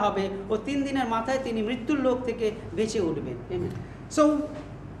ফেলা হবে ও 3 দিনের মাথায় তিনি মৃত্যুর লোক থেকে বেঁচে উঠবেন। So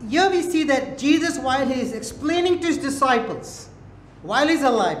here we see that Jesus, while he is explaining to his disciples, while he's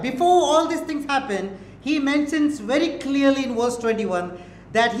alive, before all these things happen, he mentions very clearly in verse 21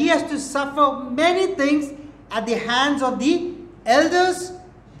 that he has to suffer many things at the hands of the elders,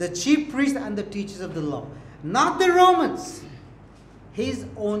 the chief priests and the teachers of the law. Not the Romans, his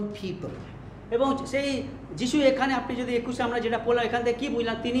own people. এবং সেই যিশু এখানে আপনি যদি 21 আমরা যেটা পড়লাম এখান থেকে কি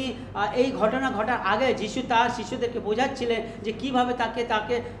বুঝলাম, তিনি এই ঘটনা ঘটার আগে যিশু তার শিষ্যদেরকে বোঝাচ্ছিলেন যে কিভাবে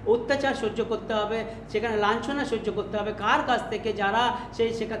তাকে অত্যাচার সহ্য করতে হবে, সেখানে লাঞ্ছনা সহ্য করতে হবে, কার কাছ থেকে, যারা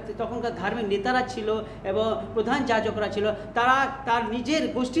সেখানে তখনকার ধার্মিক নেতারা ছিল এবং প্রধান যাজকরা ছিল, তারা তার নিজের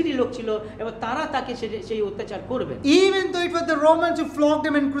গোষ্ঠীরই লোক ছিল এবং তারা তাকে সেই অত্যাচার করবে। Even though it was the Romans who flogged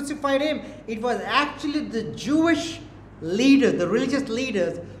him and crucified him, it was actually the Jewish leaders, the religious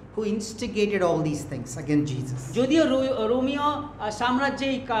leaders, who instigated all these things against Jesus. যদিও রোমীয় সাম্রাজ্যে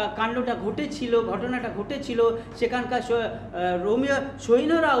এই কাণ্ডটা ঘটনাটা ঘটেছিল, সেখানকার রোমীয়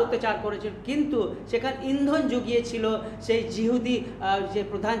সৈন্যরা অত্যাচার করেছিল, কিন্তু সেখানে ইন্ধন জুগিয়েছিল সেই জিহুদি যে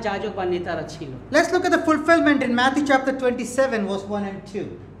প্রধান যাজক বা নেতারা ছিল। Let's look at the fulfillment in Matthew chapter 27 verse 1 and 2.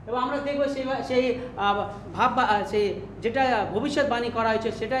 এবং আমরা দেখব সেই সেই যেটা ভবিষ্যৎবাণী করা হয়েছে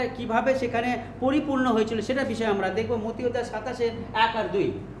সেটা কিভাবে সেখানে পরিপূর্ণ হয়েছিল সেটা বিষয়ে আমরা দেখব। মত্তি অধ্যায় 27-1 আর 2।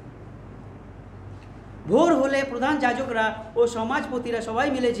 ভোর হলে প্রধান যাজকরা ও সমাজপতিরা সবাই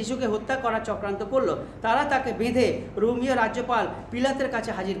মিলে যিশুকে হত্যা করার চক্রান্ত করলো। তারা তাকে বেঁধে রোমীয় রাজ্যপাল পিলাতের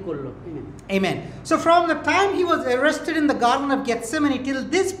কাছে হাজির করলো। Amen. So from the time he was arrested in the Garden of Gethsemane till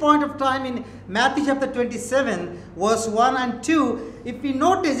this point of time in Matthew chapter 27 verse 1 and 2, if we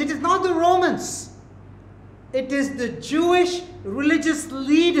notice, it is not the Romans, it is the Jewish religious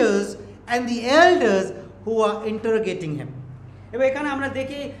leaders and the elders who are interrogating him. এবং এখানে আমরা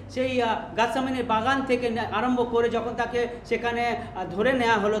দেখি সেই গেতসেমানের বাগান থেকে আরম্ভ করে যখন তাকে সেখানে ধরে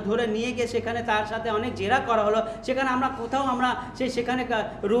নেওয়া হলো, ধরে নিয়ে গিয়ে সেখানে তার সাথে অনেক জেরা করা হলো, সেখানে আমরা কোথাও আমরা সেখানে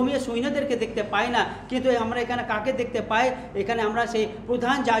রোমীয় সৈন্যদেরকে দেখতে পাই না, কিন্তু আমরা এখানে কাকে দেখতে পাই, এখানে আমরা সেই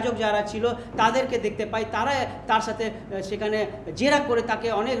প্রধান যাজক যারা ছিল তাদেরকে দেখতে পাই। তারা তার সাথে সেখানে জেরা করে তাকে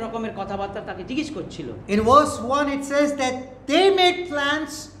অনেক রকমের কথাবার্তা তাকে জিজ্ঞেস করছিল। In verse 1 it says that they made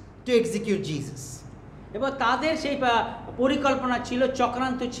plans to execute Jesus. এবং তাদের সেই পরিকল্পনা ছিল,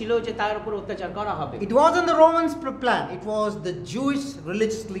 চক্রান্ত ছিল যে তার উপর অত্যাচার করা হবে। It wasn't the Romans' plan, it was the Jewish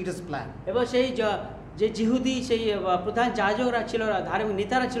religious leaders' plan. এবং সেই যে জিহুদি সেই প্রধান যাজকরা ছিল, ধার্মিক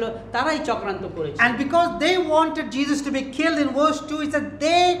নেতারা ছিল, তারাই চক্রান্ত করেছে। And because they wanted Jesus to be killed, in verse 2 it said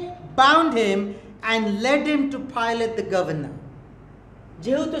they bound him and led him to Pilate the governor.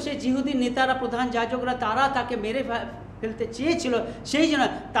 যেহেতু সেই জিহুদি নেতারা, প্রধান যাজকরা, তারা তাকে মেরে ফেলতে চেয়েছিল, সেই জন্য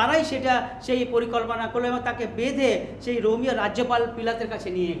তারাই সেই পরিকল্পনা করলো এবং তাকে বেঁধে সেই রোমীয় রাজ্যপাল পিলাতের কাছে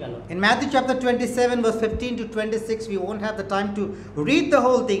নিয়ে গেল। In Matthew chapter 27 verse 15 to 26, we won't have the time to read the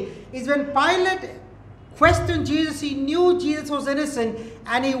whole thing, is when Pilate questioned Jesus. He knew Jesus was innocent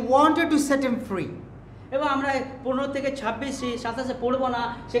and he wanted to set him free. এবং আমরা 15 থেকে 26-27 পড়বো না,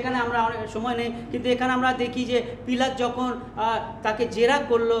 সেখানে আমরা অনেক সময় নেই, কিন্তু এখানে আমরা দেখি যে পিলাত যখন তাকে জেরা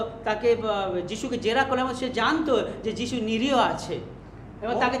করলো, তাকে যিশুকে জেরা করলো এবং সে জানতো যে যিশু নিরীহ আছে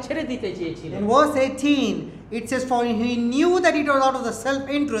এবং তাকে ছেড়ে দিতে চেয়েছিল। In verse 18 it says, for he knew that it was out of the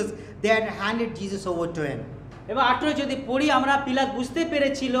self-interest they had handed Jesus over to him. এবং 18 যদি পড়ি আমরা, পিলাত বুঝতে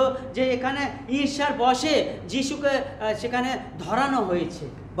পেরেছিল যে এখানে ঈর্ষার বশে যিশুকে সেখানে ধরানো হয়েছে।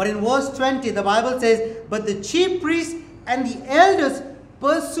 But in verse 20 the Bible says, but the chief priests and the elders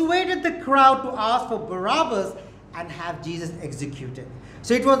persuaded the crowd to ask for Barabbas and have Jesus executed.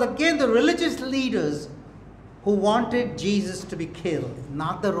 So it was again the religious leaders who wanted Jesus to be killed,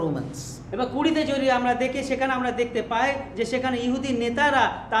 not the Romans. এবার 20 যদি আমরা দেখি, সেখানে আমরা দেখতে পাই যে সেখানে ইহুদি নেতারা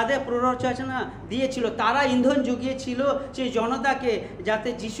তাদের প্ররোচনা দিয়েছিল, তারা ইন্ধন জুগিয়েছিল সেই জনতাকে যাতে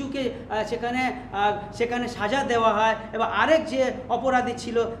যিশুকে সেখানে সাজা দেওয়া হয় এবং আরেক যে অপরাধী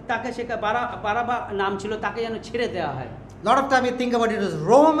ছিল তাকে বারাবা নাম ছিল, তাকে যেন ছেড়ে দেওয়া হয়। A lot of time we think about it as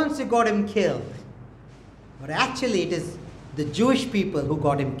Romans who got him killed, but actually it is the Jewish people who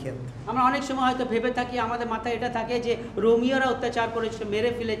got him killed. আমরা অনেক সময় হয়তো ভেবে থাকি, আমাদের মাথায় এটা থাকে যে রোমীয়রা অত্যাচার করেছিল,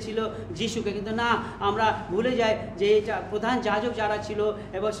 মেরে ফেলেছিল যিশুকে, কিন্তু না, আমরা ভুলে যাই যে প্রধান যাজক যারা ছিল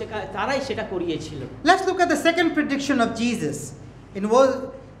এবং তারাই সেটা করিয়েছিল। Let's look at the second prediction of Jesus in verse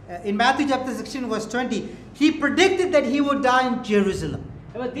in Matthew chapter 16 verse 20, he predicted that he would die in Jerusalem.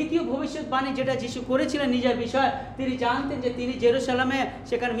 এবার দ্বিতীয় ভবিষ্যৎবাণী যেটা যিশু করেছিলেন নিজের বিষয়, তিনি জানতেন যে তিনি জেরুজালেমে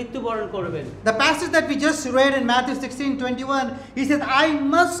সেখানে মৃত্যুবরণ করবেন। The passage that we just read in Matthew 16:21, he says, I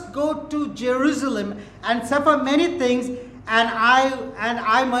must go to Jerusalem and suffer many things, and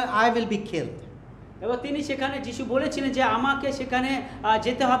I will be killed. এবার তিনি সেখানে যিশু বলেছিলেন যে আমাকে সেখানে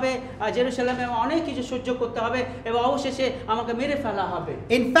যেতে হবে, জেরুজালেমে অনেক কিছু সহ্য করতে হবে এবং অবশেষে আমাকে মেরে ফেলা হবে।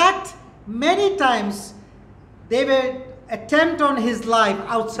 In fact, many times they were attempt on his life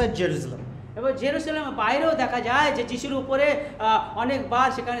outside Jerusalem. এবার জেরুজালেমের বাইরেও দেখা যায় যে যিশুর উপরে অনেকবার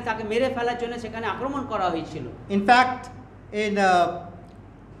সেখানে তাকে মেরে ফেলার জন্য সেখানে আক্রমণ করা হয়েছিল। In fact, in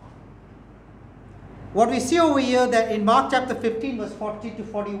what we see over here, that in Mark chapter 15 verse 40 to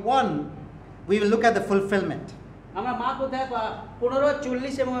 41, we will look at the fulfillment. আমরা মার্ক অধ্যায় 15,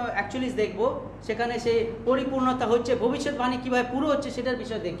 40 এবং 41 দেখব, সেখানে সেই পরিপূর্ণতা হচ্ছে, ভবিষ্যৎবাণী কিভাবে পুরো হচ্ছে সেটার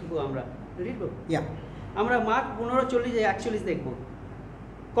বিষয় দেখব আমরা। Read Yeah. আমরা মার্ক 15, 40, 41 দেখব।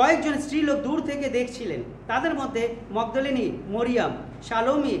 কয়েকজন স্ত্রীলোক দূর থেকে দেখছিলেন, তাদের মধ্যে মগদলিনী মরিয়াম,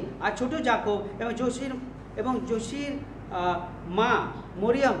 শালোমি আর ছোট জাকব এবং যোশির মা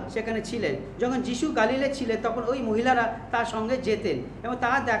মরিয়াম সেখানে ছিলেন। যখন যিশু গালিলে ছিলেন তখন ওই মহিলারা তার সঙ্গে যেতেন এবং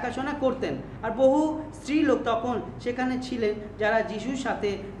তার দেখাশোনা করতেন। আর বহু স্ত্রী লোক তখন সেখানে ছিলেন যারা যিশুর সাথে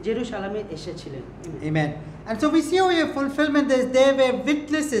জেরুজালেমে এসেছিলেন। Amen. And so we see over here fulfillment. There were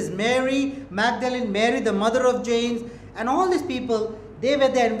witnesses, Mary Magdalene, Mary the mother of James, and all these people, they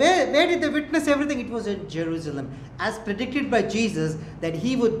were there. And where did they witness everything? It was in Jerusalem, as predicted by Jesus that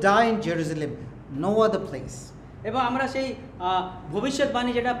he would die in Jerusalem, no other place. এবং আমরা সেই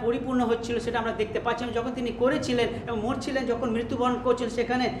ভবিষ্যৎবাণী যেটা পরিপূর্ণ হচ্ছিল সেটা আমরা দেখতে পাচ্ছি যখন তিনি করেছিলেন এবং মরছিলেন, যখন মৃত্যুবরণ করছিলেন,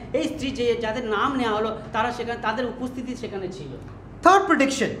 সেখানে এই স্ত্রী যাদের নাম নেওয়া হলো তারা সেখানে, তাদের উপস্থিতি সেখানে ছিল। Third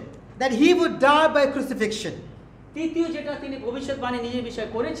prediction, that he would die by crucifixion. তৃতীয় যেটা তিনি ভবিষ্যৎবাণী নিজের বিষয়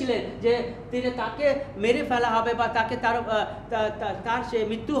করেছিলেন যে তিনি তাকে মেরে ফেলা হবে বা তাকে তার সে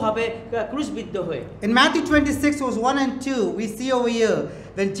মৃত্যু হবে ক্রুশবিদ্ধ হয়ে। In Matthew 26 verse 1 and 2, we see over here,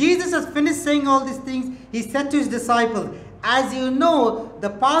 when Jesus has finished saying all these things, he said to his disciples, as you know,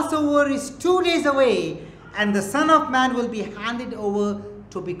 the Passover is 2 days away, and the Son of Man will be handed over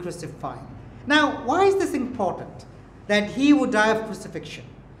to be crucified. Now, why is this important, that he would die of crucifixion?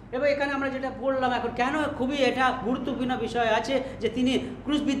 এবার এখানে আমরা যেটা বললাম এখন, কেন খুবই এটা গুরুত্বপূর্ণ বিষয় আছে যে তিনি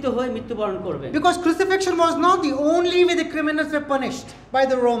ক্রুশবিদ্ধ হয়ে মৃত্যুবরণ করবেন। Because crucifixion was not the only way the criminals were punished by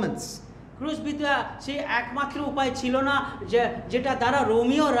the Romans. ক্রুশবিদ্ধ সেই একমাত্র উপায় ছিল না যেটা দ্বারা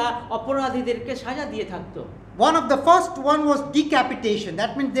রোমীয়রা অপরাধীদেরকে সাজা দিয়ে থাকতো। One of the first one was decapitation.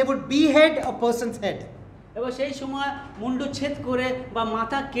 That means they would behead a person's head. এবার সেই সময় মুন্ডচ্ছেদ করে বা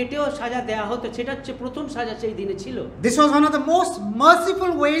মাথা কেটেও সাজা দেওয়া হতো, সেটা হচ্ছে প্রথম সাজা সেই দিনে ছিল। This was one of the most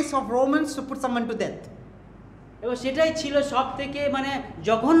merciful ways of Romans to put someone to death. এবং সেটাই ছিল সব থেকে মানে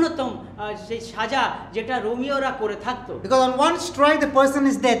জঘন্যতম সেই সাজা যেটা রোমীয়রা করে থাকতো। Because on one strike the person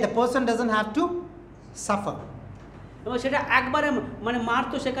is dead, the person doesn't have to suffer. এবং সেটা একবারে মানে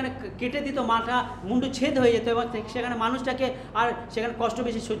মারতো, সেখানে কেটে দিত, মাথা মুন্ডু ছেদ হয়ে যেত এবং সেখানে মানুষটাকে আর সেখানে কষ্ট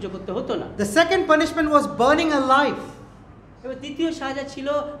বেশি সহ্য করতে হতো না। The second punishment was burning alive. এবার দ্বিতীয় সাজা ছিল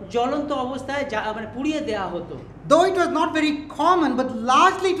জ্বলন্ত অবস্থায় মানে পুড়িয়ে দেওয়া হতো। Though it was not very common, but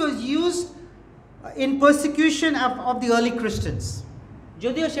largely it was used in persecution of the early Christians.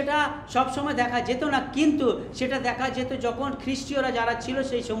 যদিও সেটা সব সময় দেখা যেত না, কিন্তু সেটা দেখা যেত যখন খ্রিস্টীয়রা যারা ছিল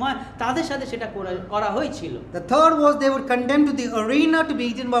সেই সময় তাদের সাথে সেটা করা হয়েছিল। The third was they would condemn to the arena to be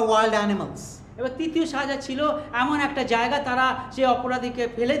eaten by wild animals. এবার তৃতীয় সাজা ছিল এমন একটা জায়গা তারা সেই অপরাধীকে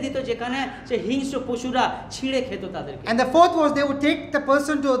ফেলে দিত যেখানে সেই হিংস্র পশুরা ছিঁড়ে খেত তাদেরকে। And the fourth was they would take the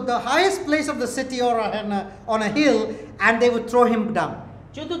person to the highest place of the city or on a hill, and they would throw him down.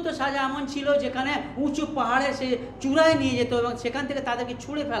 চতুর্থ সাজা এমন ছিল যেখানে উঁচু পাহাড়ে সে চূড়ায় নিয়ে যেত এবং সেখান থেকে তাদেরকে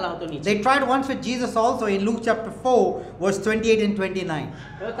ছুঁড়ে ফেলা হতো নিচে। They tried once with Jesus also in Luke chapter 4 verse 28 and 29.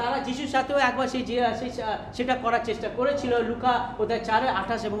 এবং তারা যিশুর সাথেও একবার সেটা করার চেষ্টা করেছিল, লুকা অধ্যায়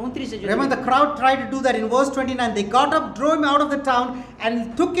 4:28 এবং 29 যদি। Remember, the crowd tried to do that in verse 29. They got up, drove him out of the town, and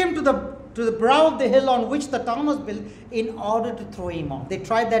took him to the brow of the hill on which the town was built in order to throw him off. They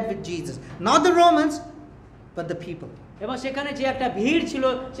tried that with Jesus. Not the Romans, but the people. এবং সেখানে যে একটা ভিড় ছিল,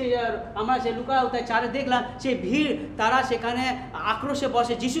 সেই আমরা যে Luka অধ্যায় 4 দেখলাম, সেই ভিড় তারা সেখানে আক্রোশে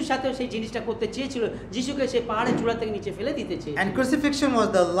বসে যিশুর সাথেও সেই জিনিসটা করতে চেয়েছিল, যিশুকে সেই পাহাড়ের চূড়া থেকে নিচে ফেলে দিতে চেয়েছিল। And crucifixion was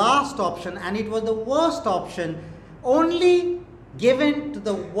the last option, and it was the worst option, only given to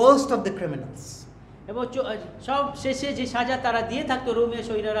the worst of the criminals. এবং সব শেষে যে সাজা তারা দিয়ে থাকতো রোমীয়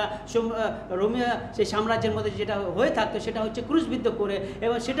সৈন্যরা, রোমীয় সেই সাম্রাজ্যের মধ্যে যেটা হয়ে থাকতো সেটা হচ্ছে ক্রুশবিদ্ধ করে,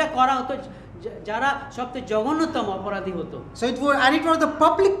 এবং সেটা করা হতো যারা সবচেয়ে জঘন্যতম অপরাধী হতো। So it was the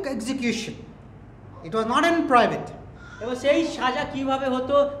public execution. It was not in private. এবং সেই সাজা কিভাবে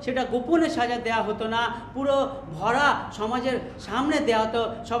হতো সেটা গোপনে সাজা দেয়া হতো না, পুরো ভরা সমাজের সামনে দেয়া হতো,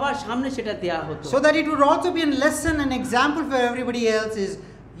 সবার সামনে সেটা দেয়া হতো। So that it would also be a lesson and example for everybody else is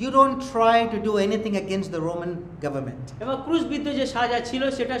you don't try to do anything against the Roman government. এবং ক্রুশবিদ্ধ যে সাজা ছিল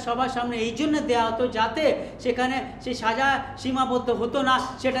সেটা সবার সামনে এই জন্য দেওয়া হতো যাতে সেখানে সেই সাজা সীমাবদ্ধ হতো না,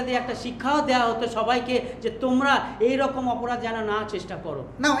 সেটা দিয়ে একটা শিক্ষাও দেওয়া হতো সবাইকে যে তোমরা এই রকম অপরাধ যেন না চেষ্টা করো।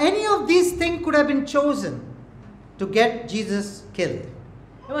 Now any of these things could have been chosen to get Jesus killed.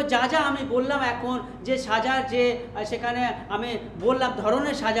 এবং যা যা আমি বললাম এখন যে সাজার যে সেখানে আমি বললাম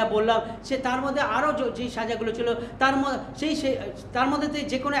ধরনের সাজা বললাম, সে তার মধ্যে আরও যে সাজাগুলো ছিল তার মধ্যে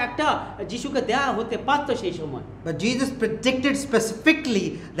যে কোনো একটা যিশুকে দেয়া হতে পারত সেই সময়। But Jesus predicted specifically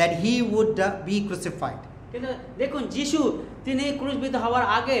that he would be crucified. কিন্তু দেখুন যিশু তিনি ক্রুশবিদ্ধ হওয়ার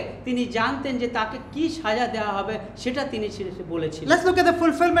আগে তিনি জানতেন যে তাকে কি সাজা দেওয়া হবে, সেটা তিনি বলেছিলেন। Let's look at the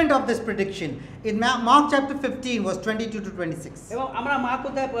fulfillment of this prediction in Mark chapter 15 verse 22 to 26. এবং আমরা মার্ক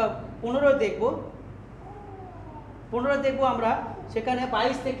অধ্যায় 15 দেখব আমরা সেখানে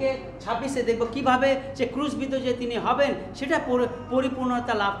 22 থেকে 26 দেখব কিভাবে যে ক্রুশবিদ্ধ যে তিনি হবেন সেটা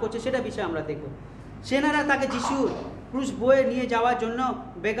পরিপূর্ণতা লাভ করছে, সেটা বিষয়ে আমরা দেখব। সেনারা তাকে যিশু ক্রুশ বয়ে নিয়ে যাওয়ার জন্য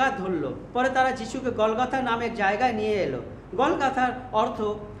বেগাত ধরল। পরে তারা যিশুকে গলগথা নামে এক জায়গায় নিয়ে এলো। গলগথার অর্থ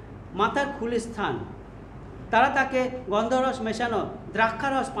মাথার খুলি স্থান। তারা তাকে গন্ধরস মেশানো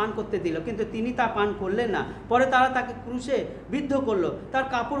দ্রাক্ষারস পান করতে দিল, কিন্তু তিনি তা পান করলেন না। পরে তারা তাকে ক্রুশে বিদ্ধ করলো। তার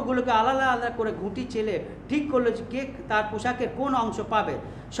কাপড়গুলোকে আলাদা আলাদা করে ঘুঁটি চেলে ঠিক করলো যে কে তার পোশাকের কোন অংশ পাবে।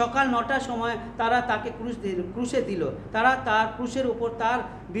 সকাল 9টার সময় তারা তাকে ক্রুশে দিল। তারা তার ক্রুশের উপর তার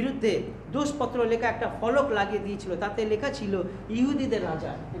বিরুদ্ধে দোষপত্র লেখা একটা ফলক লাগিয়ে দিয়েছিল, তাতে লেখা ছিল ইহুদিদের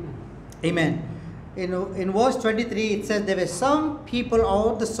রাজা। Amen. In verse 23 it says there were some people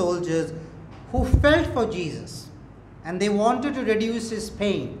of the soldiers who felt for Jesus and they wanted to reduce his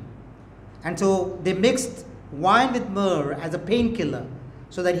pain, and so they mixed wine with myrrh as a painkiller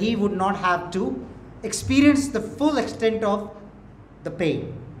so that he would not have to experience the full extent of the pain,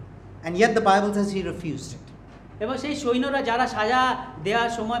 and yet the Bible says he refused it. এবং সেই সৈন্যরা যারা সাজা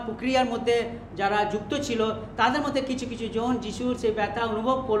দেওয়ার সময় প্রক্রিয়ার মধ্যে যারা যুক্ত ছিল তাদের মধ্যে কিছু কিছু জন যিশুর সেই ব্যথা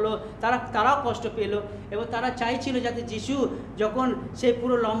অনুভব করলো, তারাও কষ্ট পেল এবং তারা চাইছিল যাতে যিশু যখন সেই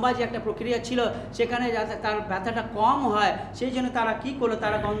পুরো লম্বা যে একটা প্রক্রিয়া ছিল সেখানে যাতে তার ব্যথাটা কম হয়, সেই জন্য তারা কী করলো,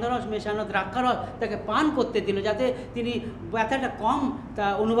 তারা গন্ধরস মেশানো দ্রাক্ষারস তাকে পান করতে দিল যাতে তিনি ব্যথাটা কম তা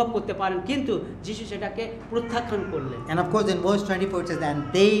অনুভব করতে পারেন, কিন্তু যিশু সেটাকে প্রত্যাখ্যান করলেন। And of course in verse 24 it says and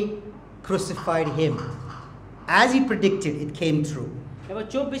they crucified him. As he predicted, it came true. এবং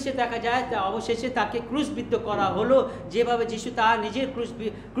 24 দেখা যায় অবশেষে তাকে ক্রুশবিদ্ধ করা হলো, যেভাবে যিশু তার নিজের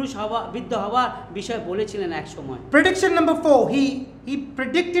বিদ্ধ হওয়ার বিষয় বলেছিলেন এক সময়। Prediction number 4, he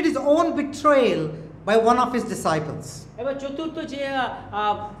predicted his own betrayal by one of his disciples. এবার চতুর্থ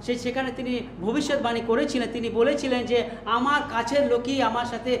যে সেখানে তিনি ভবিষ্যৎবাণী করেছিলেন, তিনি বলেছিলেন যে আমার কাছের লোকই আমার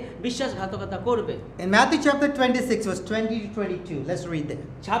সাথে বিশ্বাসঘাতকতা করবে। In Matthew chapter 26 verse 20 to 22, let's read that.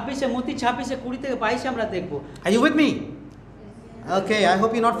 26 মত্তি 26 20 থেকে 22 আমরা দেখব। Are you with me? Okay, I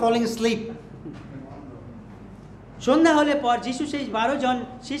hope you're not falling asleep. সন্ধ্যা হলে পর যিশু সেই 12 জন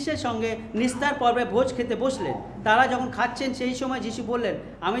শিষ্যের সঙ্গে নিস্তার পর্বে ভোজ খেতে বসলেন। তারা যখন খাচ্ছেন সেই সময় যিশু বললেন,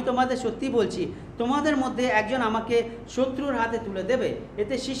 আমি তোমাদের সত্যি বলছি, তোমাদের মধ্যে একজন আমাকে শত্রুর হাতে তুলে দেবে।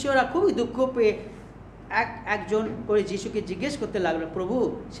 এতে শিষ্যরা খুবই দুঃখ পেয়ে একজন করে যিশুকে জিজ্ঞেস করতে লাগলো, প্রভু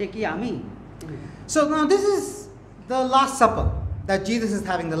সে কি আমি? So now this is the last supper that Jesus is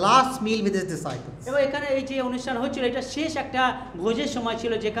having, the last meal with his disciples. এবং এখানে এই যে অনুষ্ঠান হচ্ছিল এটা শেষ একটা ভোজের সময়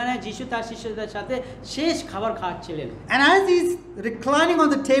ছিল যেখানে যিশু তার শিষ্যদের সাথে শেষ খাবার খাচ্ছিলেন। And as he's reclining on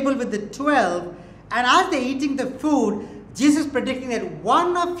the table with the 12 and as they're eating the food, Jesus predicting that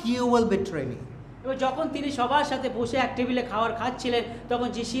one of you will betray me. এবং যখন তিনি সবার সাথে বসে এক টেবিলে খাবার খাচ্ছিলেন তখন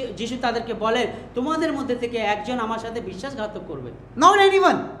যিশু তাদেরকে বলেন, তোমাদের মধ্যে থেকে একজন আমার সাথে বিশ্বাসঘাতক করবে। Not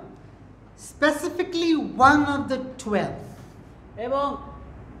anyone, specifically one of the 12. এবং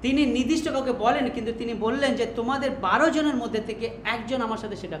তিনি নির্দিষ্ট কাউকে বলেন, কিন্তু তিনি বললেন যে তোমাদের 12 জনের মধ্যে থেকে একজন আমার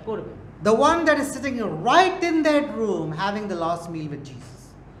সাথে সেটা করবে। The one that is sitting right in that room having the last meal with Jesus.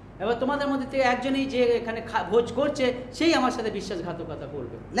 এবং তোমাদের মধ্যে থেকে একজনই যে এখানে ভোজ করছে সেই আমার সাথে বিশ্বাসঘাতকতা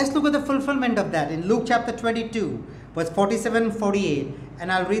করবে। Let's look at the fulfillment of that in Luke chapter 22 verse 47 and 48, and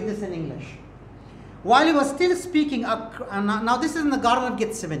I'll read this in English. While he was still speaking, now this is in the Garden of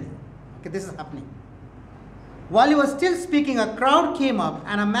Gethsemane. Okay, this is happening. While he was still speaking, a crowd came up,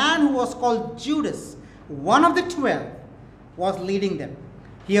 and a man who was called Judas, one of the 12, was leading them.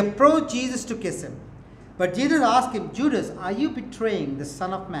 He approached Jesus to kiss him. But Jesus asked him, Judas, are you betraying the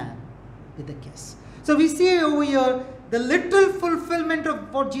Son of Man with a kiss? So we see over here the literal fulfillment of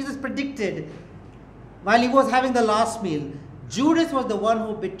what Jesus predicted while he was having the last meal. Judas was the one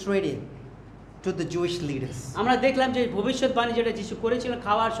who betrayed him. to the Jewish leaders. আমরা দেখলাম যে ভবিষ্যৎবাণী যেটা যিশু করেছিলেন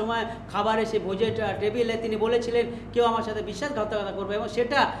খাওয়ার সময় খাবারে সে ভোজের টেবিলে তিনি বলেছিলেন কেউ আমার সাথে বিশ্বাসঘাতকতা করবে এবং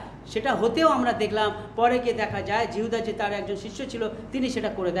সেটা হতেও আমরা দেখলাম পরে গিয়ে দেখা যায় জিহুদা যে তার একজন শিষ্য ছিল তিনি সেটা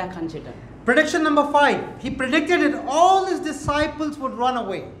করে দেখান সেটা Prediction number 5. He predicted that all his disciples would run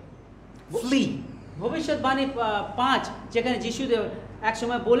away, flee. ভবিষ্যৎবাণী 5 যেখানে যিশু এক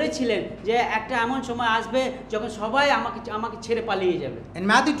সময় বলেছিলেন যে একটা এমন সময় আসবে যখন সবাই আমাকে ছেড়ে পালিয়ে যাবে। In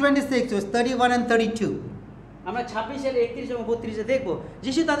Matthew 26, verse 31 and 32. আমরা 26 31 এবং 32 দেখব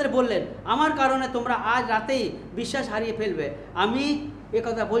যিশু তাদের বললেন আমার কারণে তোমরা আজ রাতেই বিশ্বাস হারিয়ে ফেলবে আমি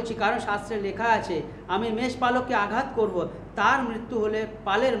কথা বলছি কারণ শাস্ত্রে লেখা আছে আমি মেষপালককে আঘাত করব তার মৃত্যু হলে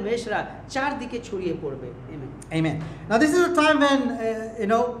পালের মেষরা চারদিকে ছড়িয়ে পড়বে। Amen. Now this is a time when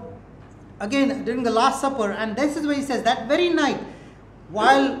again during the Last Supper, and this is where he says that very night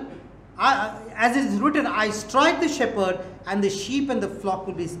while as it is written, I strike the shepherd and the sheep and the flock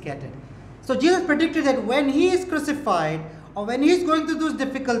will be scattered. So Jesus predicted that when he is crucified or when he is going through this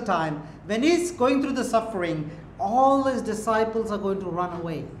difficult time, when he is going through the suffering, all his disciples are going to run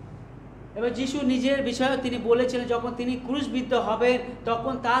away. এবার যিশু নিজের বিষয়ে তিনি বলেছিলেন যখন তিনি ক্রুশবিদ্ধ হবেন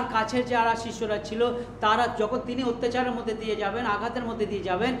তখন তার কাছে যারা শিষ্যরা ছিল তারা যখন তিনি অত্যাচারের মধ্যে দিয়ে যাবেন আঘাতের মধ্যে দিয়ে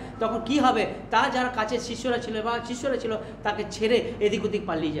যাবেন তখন কি হবে তার যারা কাছে শিষ্যরা ছিল তাকে ছেড়ে এদিক ওদিক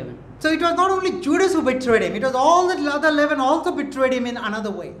পালিয়ে যাবেন। So it was not only Judas who betrayed him, it was all the other 11 also betrayed him in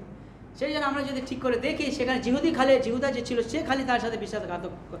another way. সেই জন্য আমরা যদি ঠিক করে দেখি সেখানে জিহুদা যে ছিল সে খালি তার সাথে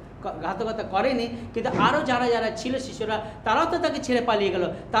বিশ্বাসঘাতকতা করেনি কিন্তু আরও যারা ছিল শিষ্যরা তারাও তো তাকে ছেড়ে পালিয়ে গেল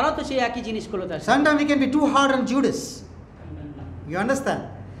তারাও তো সেই একই জিনিস করলো তার সাথে। Sometimes we can be too hard on Judas, you understand,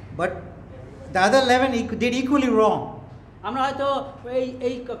 but the other 11 did equally wrong. আমরা হয়তো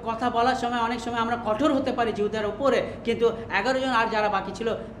এই কথা বলার সময় অনেক সময় আমরা কঠোর হতে পারি জিহুদার উপরে কিন্তু 11 জন আর যারা বাকি ছিল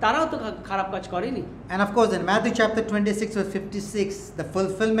তারাও তো খারাপ কাজ করেনি। And of course in Matthew chapter 26 verse 56 the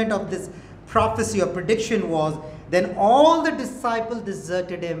fulfillment of this prophecy or prediction was then all the disciples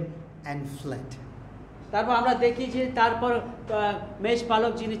deserted him and fled. তারপর আমরা দেখি যে তারপর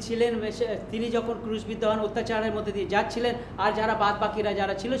মেষপালক যিনি ছিলেন তিনি যখন ক্রুশবিদ্ধ হন অত্যাচারের মধ্যে দিয়ে যাচ্ছিলেন আর যারা বাকিরা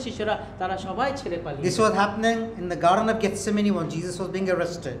যারা ছিল শিষ্যরা তারা সবাই ছেড়ে পালিয়ে। This was happening in the Garden of Gethsemane when Jesus was being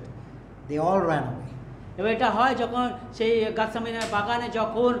arrested. They all ran away. এবার এটা হয় যখন সেই গেথসেমানে বাগানে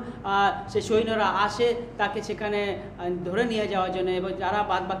যখন সেই সৈন্যরা আসে তাকে সেখানে ধরে নিয়ে যাওয়ার জন্য এবং যারা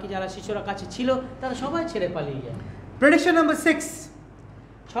বাকি যারা শিষ্যরা কাছে ছিল তারা সবাই ছেড়ে পালিয়ে যায়। Prediction number 6.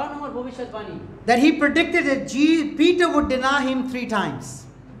 6 নম্বর ভবিষ্যৎবাণী That he predicted that Peter would deny him 3 times.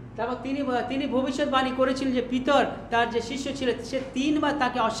 তারপর তিনি ভবিষ্যৎবাণী করেছিলেন যে পিতর তার যে শিষ্য ছিল সে 3 বার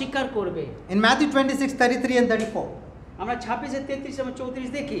তাকে অস্বীকার করবে। In Matthew 26, 33 and 34. আমরা 26 33 এবং 34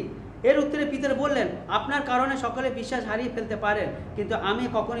 দেখি এর উত্তরে পিতর বললেন আপনার কারণে সকলে বিশ্বাস হারিয়ে ফেলতে পারেন কিন্তু আমি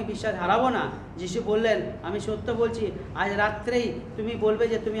কখনোই বিশ্বাস হারাবো না। যিশু বললেন আমি সত্য বলছি আজ রাত্রেই তুমি বলবে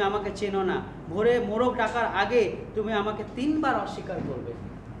যে তুমি আমাকে চেনো না ভোরে মোরগ ডাকার আগে তুমি আমাকে 3 বার অস্বীকার করবে।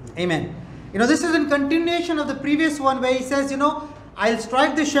 Amen. This is in continuation of the previous one where he says, I'll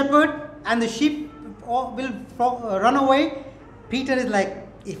strike the shepherd and the sheep will run away. Peter is like,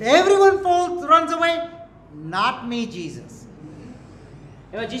 if everyone runs away, not me, Jesus.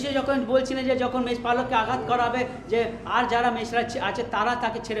 এবার যিশু যখন বলছিলেন যে যখন মেষপালককে আঘাত করাবে যে আর যারা মেষরা আছে তারা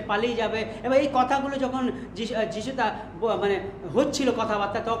তাকে ছেড়ে পালিয়ে যাবে এবার এই কথাগুলো যখন যিশু মানে হচ্ছিল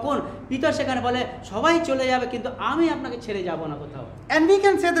কথাবার্তা তখন পিতর সেখানে বলে সবাই চলে যাবে কিন্তু আমি আপনাকে ছেড়ে যাব না কোথাও। And we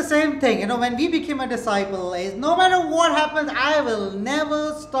can say the same thing, when we became a disciple, is no matter what happens, I will never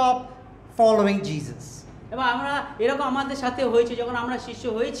stop following Jesus. এবং আমরা এরকম আমাদের সাথে হয়েছে যখন আমরা শিষ্য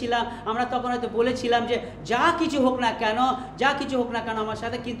হয়েছিলাম আমরা তখন হয়তো বলেছিলাম যে যা কিছু হোক না কেন আমার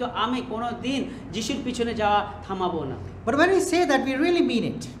সাথে কিন্তু আমি কোনো দিন যিশুর পিছনে যাওয়া থামাবো না। But when we say that, we really mean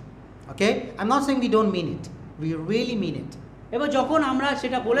it. Okay? I'm not saying we don't mean it. We really mean it. এবং যখন আমরা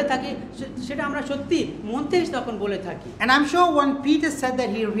সেটা বলে থাকি সেটা আমরা সত্যি মন থেকে তখন বলে থাকি। And I'm sure when Peter said that,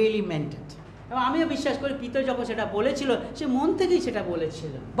 he really meant it. এবং আমিও বিশ্বাস করি পিতর যখন সেটা বলেছিল সে মন থেকেই সেটা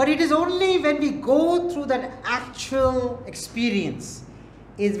বলেছিল। But it is only when we go through that actual experience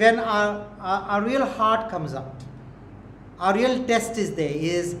is when our real heart comes out. Our real test is there,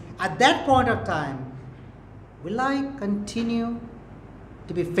 is at that point of time, will I continue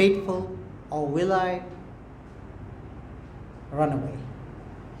to be faithful or will I run away?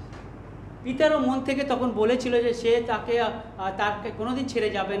 পিতারও মন থেকে তখন বলেছিল যে সে তাকে কোনোদিন ছেড়ে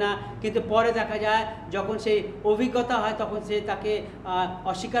যাবে না কিন্তু পরে দেখা যায় যখন সেই অভিজ্ঞতা হয় তখন সে তাকে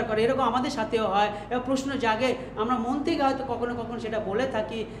অস্বীকার করে এরকম আমাদের সাথেও হয় এবং প্রশ্ন জাগে আমরা মন থেকে হয়তো কখনো সেটা বলে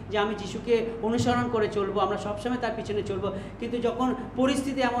থাকি যে আমি যিশুকে অনুসরণ করে চলবো আমরা সবসময় তার পিছনে চলবো কিন্তু যখন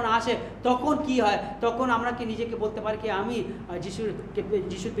পরিস্থিতি এমন আসে তখন কি হয় তখন আমরা কি নিজেকে বলতে পারি কি আমি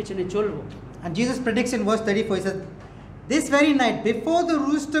যিশুর পিছনে চলবো। And Jesus predicts in verse 34, he says, this very night, before the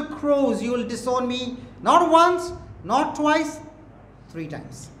rooster crows, you will disown me not once, not twice, 3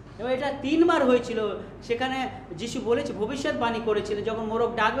 times. এবার এটা 3 বার হয়েছিল। সেখানে যিশু বলেছে, ভবিষ্যৎবাণী করেছিলেন, যখন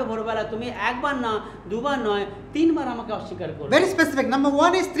মোরগ ডাকবে ভোরবেলা, তুমি একবার না, 2 বার নয়, 3 বার আমাকে অস্বীকার করবে। Very specific. Number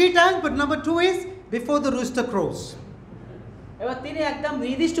 1 is 3 times, but number 2 is before the rooster crows. এবার তিনি একদম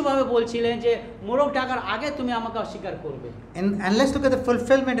নির্দিষ্টভাবে বলছিলেন যে মোরগ ডাকার আগে তুমি আমাকে অস্বীকার করবে। And let's look at the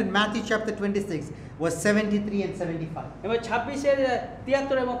fulfillment in Matthew chapter 26, verse 73 and 75. এবার 26-এর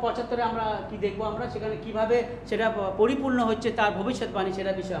 73 এবং 75-এ আমরা কি দেখবো, আমরা সেখানে কিভাবে সেটা পরিপূর্ণ হচ্ছে তার ভবিষ্যৎবাণী,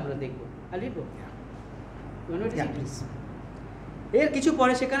 সেটা বিষয়ে আমরা দেখবো। Yeah, please. এর কিছু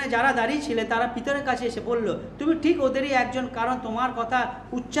পরে সেখানে যারা দাঁড়িয়ে ছিলেন তারা পিতরের কাছে এসে বলল, তুমি ঠিক ওদেরই একজন, কারণ তোমার কথা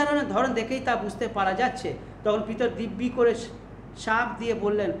উচ্চারণের ধরন দেখেই তা বুঝতে পারা যাচ্ছে। তখন পিতর দিব্যি করে সাপ দিয়ে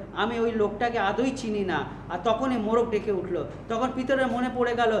বললেন, আমি ওই লোকটাকে আদৌই চিনি না। আর তখনই মোরগ ডেকে উঠল। তখন পিতরের মনে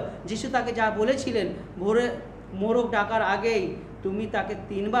পড়ে গেল যিশু তাকে যা বলেছিলেন, ভোরে মোরগ ডাকার আগেই তুমি তাকে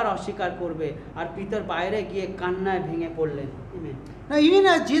 3 বার অস্বীকার করবে। আর পিতর বাইরে গিয়ে কান্নায় ভেঙে পড়লেন। Now, even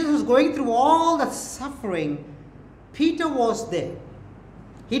as Jesus was going through all the suffering, Peter was there.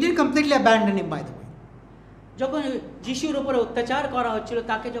 He didn't completely abandon him, by the way. যখন যিশুর উপরে অত্যাচার করা হচ্ছিল,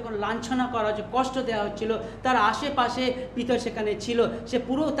 তাকে যখন লাঞ্ছনা করা হচ্ছে, কষ্ট দেওয়া হচ্ছিল, তার আশেপাশে পিতর সেখানে ছিল। সে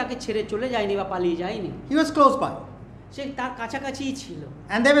পুরো তাকে ছেড়ে চলে যায়নি বা পালিয়ে যায়নি। He was close by. সে তার কাছাকাছিই ছিল।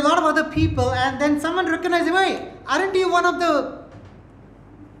 And there were a lot of other people, and then someone recognized him. Hey, aren't you one of the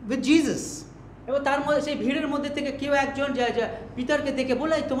with Jesus? এবং তার মধ্যে সেই ভিড়ের মধ্যে থেকে কেউ একজন পিতরকে দেখে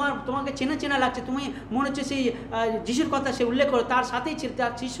বলে, তোমাকে চেনা চেনা লাগছে, তুমি মনে হচ্ছে সেই যিশুর কথা সে উল্লেখ করো, তার সাথেই ছিল,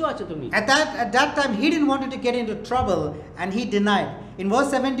 তার শিষ্য আছো তুমি। At that time, he didn't want to get into trouble, and he denied. In verse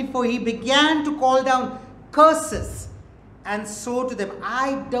 74, he began to call down curses and swore to them, I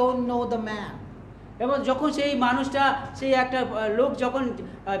don't know the man. এবং যখন সেই মানুষটা, সেই একটা লোক যখন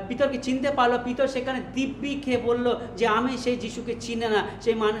পিতরকে চিনতে পারলো, পিতর সেখানে দিব্যি খেয়ে বলল যে আমি সেই যিশুকে চিনি না,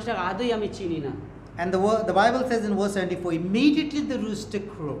 সেই মানুষটাকে আদৌ আমি চিনি না। And the Bible says in verse 74, immediately the rooster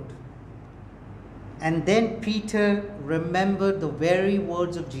crowed. And then Peter remembered the very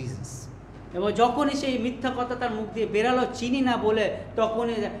words of Jesus. এবং যখনই সেই মিথ্যা কথা তার মুখ দিয়ে বেরালো, চিনি না বলে,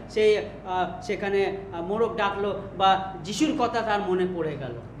 তখনই সেই সেখানে মোরগ ডাকলো বা যিশুর কথা তার মনে পড়ে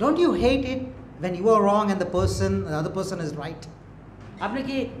গেল। Don't you hate it when you are wrong and the other person is right? আপনি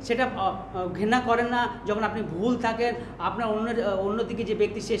কি সেটা ঘৃণা করেন না যখন আপনি ভুল থাকেন, আপনার অন্যদিকে যে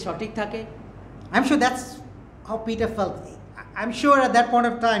ব্যক্তি সে সঠিক থাকে? I'm sure that's how Peter felt. I'm sure at that point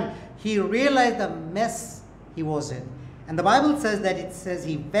of time he realized the mess he was in. And the Bible says that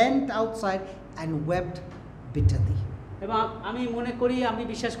he went outside and wept bitterly. এবং আমি মনে করি, আমি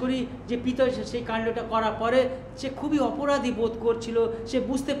বিশ্বাস করি যে পিতর সেই কাণ্ডটা করার পরে সে খুবই অপরাধী বোধ করছিল। সে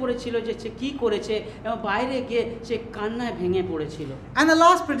বুঝতে পেরেছিল যে সে কী করেছে এবং বাইরে গিয়ে সে কান্নায় ভেঙে পড়েছিল। And the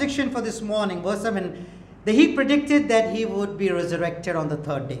last prediction for this morning, verse 7, he predicted that he would be resurrected on the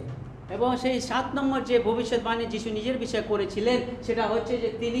 3rd day. এবং সেই 7 নম্বর যে ভবিষ্যৎবাণী যিশু নিজের বিষয়ে করেছিলেন, সেটা হচ্ছে যে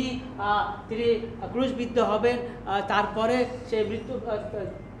তিনি ক্রুশবিদ্ধ হবেন, তারপরে সেই মৃত্যু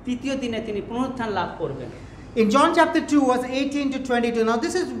 3য় দিনে তিনি পুনরুত্থান লাভ করবেন। In John chapter 2, verse 18 to 22, now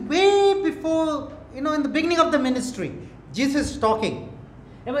this is way before, in the beginning of the ministry, Jesus is talking.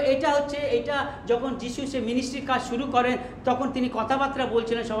 এবং এটা যখন যিশু সে মিনিস্ট্রির কাজ শুরু করেন, তখন তিনি কথাবার্তা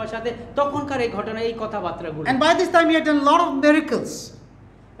বলছিলেন সবার সাথে, তখনকার এই ঘটনা, এই কথাবার্তাগুলো। And by this time he had done a lot of miracles.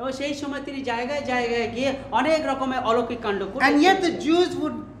 এবং সেই সময় তিনি জায়গায় জায়গায় গিয়ে অনেক রকমের অলৌকিক কাণ্ড করেছেন। And yet the Jews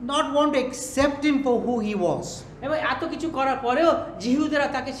would not want to accept him for who he was. এবং এত কিছু করার পরেও জিহুদেরা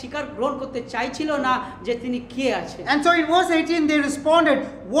তাকে গ্রহণ করতে চাইছিল না যে তিনি কে আছেন। And so in verse 18 they responded,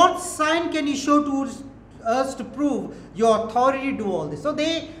 what sign can you show to us to prove your authority to do all this? So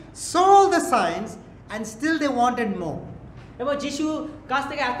they saw all the signs and still they wanted more. এবং যিশু কাছ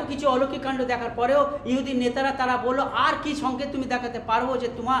থেকে এত কিছু অলৌকিক কাণ্ড দেখার পরেও ইহুদি নেতারা তারা বলল, আর কি সংকেত তুমি দেখাতে পারবো যে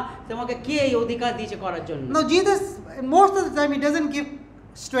তোমাকে কে এই অধিকার দিয়েছে করার জন্য? Now Jesus, most of the time, he doesn't give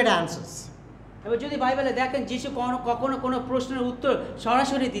straight answers. এবার যদি বাইবেলে দেখেন, যিশু কখনো কোনো প্রশ্নের উত্তর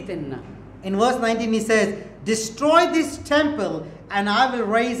সরাসরি দিতেন না। In verse 19 he says, destroy this temple and I will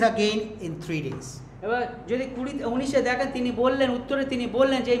raise again in 3 days. এবার যদি 19-এ দেখেন, উত্তরে তিনি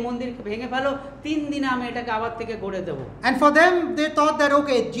বললেন যে এই মন্দিরকে ভেঙে ফেলো, 3 দিনে আমি এটাকে আবার থেকে গড়ে দেবো। And for them they thought that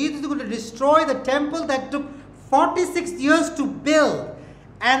okay, Jesus is going to destroy the temple that took 46 years to build,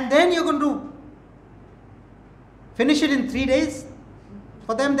 and then you're going to finish it in 3 days.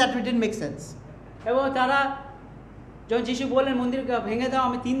 For them that didn't make sense. এবং তারা যখন যিশু বললেন মন্দিরকে ভেঙে দাও,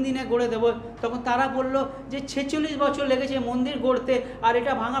 আমি 3 দিনে গড়ে দেবো, তখন তারা বলল যে 46 বছর লেগেছে মন্দির গড়তে, আর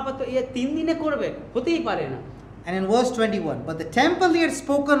এটা ভাঙা পাত্র 3 দিনে করবে, হতেই পারে না। And in verse 21, but the temple he had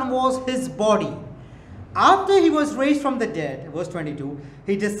spoken was his body. After he was raised from the dead, verse 22,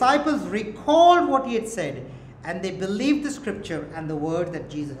 his disciples recalled what he had said, and they believed the scripture and the word that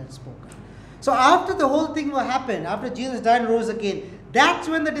Jesus had spoken. So after the whole thing happened, after Jesus died and rose again, that's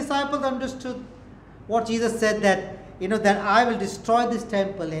when the disciples understood what Jesus said, that that I will destroy this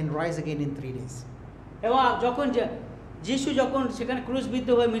temple and rise again in 3 days. এবং যখন যিশু যখন সেখানে ক্রুশবিদ্ধ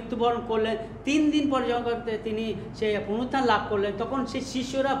হয়ে মৃত্যুবরণ করলেন, 3 দিন পর যখন তিনি সেই পুনরুত্থান লাভ করলেন, তখন সেই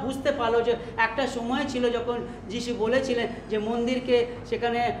শিষ্যরা বুঝতে পারলো যে একটা সময় ছিল যখন যিশু বলেছিলেন যে মন্দিরকে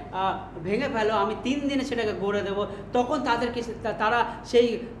সেখানে ভেঙে ফেলো, আমি 3 দিনে সেটাকে গড়ে দেবো। তখন তাদের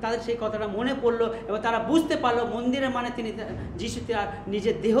সেই কথাটা মনে পড়লো এবং তারা বুঝতে পারলো মন্দিরের মানে তিনি যিশু তার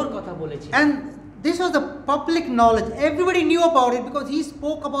নিজের দেহর কথা বলেছিলেন। And this was the public knowledge. Everybody knew about it because he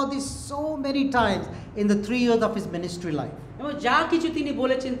spoke about this so many times in the 3 years of his ministry life. এবং যা কিছু তিনি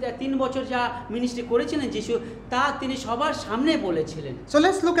বলেছেন, 3 বছর যা মিনিস্ট্রি করেছিলেন যিশু, তা তিনি সবার সামনে বলেছিলেন। So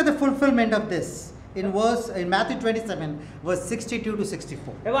let's look at the fulfillment of this in Matthew 27 verse 62 to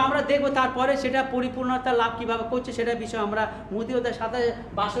 64. এবং আমরা দেখব তারপরে সেটা পরিপূর্ণতা লাভ কিভাবে করছে, সেটা বিষয়ে আমরা মত্তের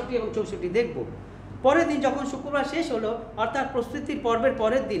 27 এবং 64 দেখব। পরের দিন যখন শুক্রবার শেষ হলো, অর্থাৎ প্রস্তুতির পর্বের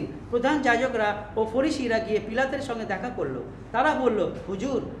পরের দিন, প্রধান যাজকরা ও ফরিসিরা গিয়ে পিলাতের সঙ্গে দেখা করলো। তারা বলল,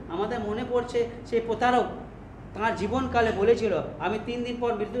 হুজুর, আমাদের মনে পড়ছে সেই প্রতারক তাঁর জীবনকালে বলেছিল, আমি 3 দিন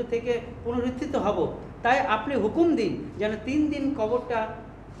পর মৃত্যু থেকে পুনরুত্থিত হব। তাই আপনি হুকুম দিন যেন 3 দিন কবরটা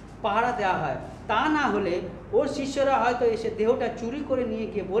পাহারা দেওয়া হয়। তা না হলে ওর শিষ্যরা হয়তো এসে দেহটা চুরি করে নিয়ে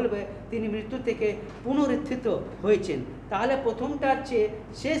গিয়ে বলবে তিনি মৃত্যু থেকে পুনরুত্থিত হয়েছেন। তাহলে প্রথমটার চেয়ে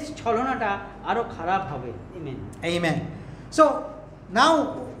শেষ ছলনাটা আরো খারাপ হবে। Amen. Amen. So now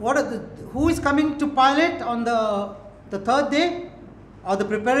who is coming to Pilate on the 3rd day or the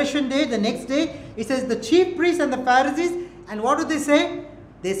preparation day, the next day? It says the chief priests and the Pharisees, and what do they say?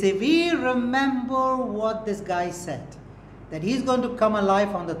 They say, we remember what this guy said, that he's going to come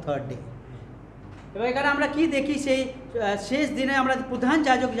alive on the 3rd day. এবার এখানে আমরা কি দেখি, সেই শেষ দিনে আমরা প্রধান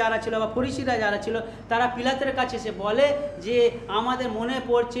যাজক যারা ছিল বা ফরিসিরা যারা ছিল, তারা পিলাতের কাছে এসে বলে যে আমাদের মনে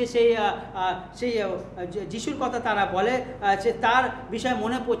পড়ছে সেই যিশুর কথা তারা বলে, সে তার বিষয়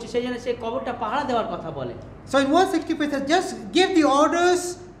মনে পড়ছে, সেই জন্য সেই কবরটা পাহারা দেওয়ার কথা বলে। So in verse 65 it says, just give the orders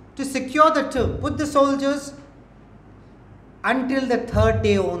to secure the tomb, put the soldiers until the 3rd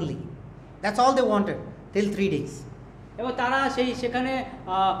day only. That's all they wanted, till 3 days. এবং তারা সেখানে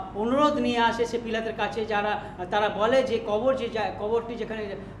অনুরোধ নিয়ে আসে সে পিলাতের কাছে, তারা বলে যে কবরটি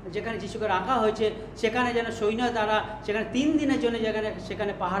যেখানে যিশুকে রাখা হয়েছে সেখানে যেন সৈন্য দ্বারা সেখানে 3 দিনের জন্য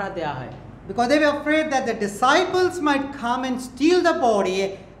সেখানে পাহারা দেওয়া হয়। Because they were afraid that the disciples might come and steal the body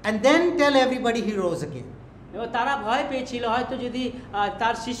and then tell everybody he rose again. এবং তারা ভয় পেয়েছিল হয়তো যদি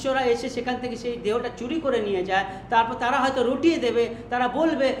তার শিষ্যরা এসে সেখান থেকে সেই দেহটা চুরি করে নিয়ে যায়, তারপর তারা হয়তো রটিয়ে দেবে, তারা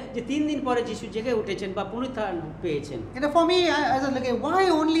বলবে যে 3 দিন পরে যিশু জেগে উঠেছেন বা পুনরুত্থান পেয়েছেন। And for me, I was like, why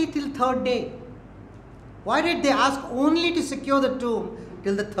only till 3rd day? Why did they ask only to secure the tomb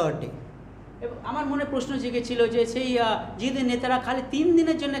till the 3rd day? আমার মনে প্রশ্ন জেগেছিল যে সেই জিদের নেতারা খালি 3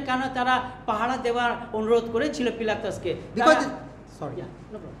 দিনের জন্য কেন তারা পাহারা দেওয়ার অনুরোধ করেছিল পিলাতাসকে?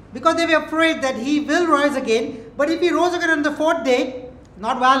 Because they were afraid that he will rise again, but if he rose again on the 4th day,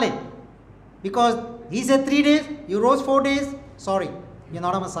 not valid. Because he said 3 days, you rose 4 days, sorry, you're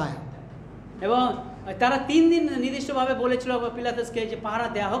not a Messiah. এবং তারা 3 দিন নির্দিষ্টভাবে বলেছিল পিলাতাসকে যে পাহারা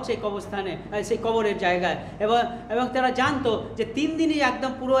দেওয়া হোক সেই কবরস্থানে, সেই কবরের জায়গায়, এবং তারা জানতো যে 3 দিনই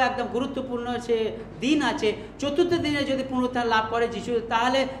একদম গুরুত্বপূর্ণ সে দিন আছে। 4th দিনে যদি পুনরুত্থান লাভ করে যিশু,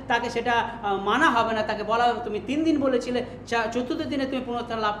 তাহলে তাকে সেটা মানা হবে না, তাকে বলা হবে তুমি 3 দিন বলেছিলে, 4th দিনে তুমি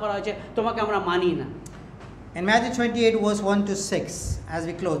পুনরুত্থান লাভ করা হয়েছে, তোমাকে আমরা মানি না। In Matthew 28 verse 1 to 6, as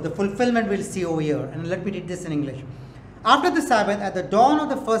we close, the fulfillment we'll see over here, and let me read this in English. After the Sabbath, at the dawn of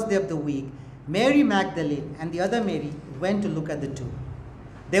the 1st day of the week, Mary Magdalene and the other Mary went to look at the tomb.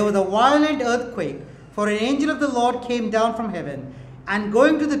 There was a violent earthquake, for an angel of the Lord came down from heaven, and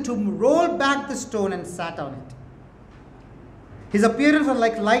going to the tomb, rolled back the stone and sat on it. His appearance was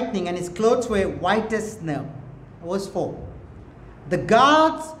like lightning, and his clothes were white as snow. Verse 4. The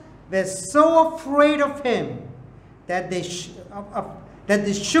guards were so afraid of him that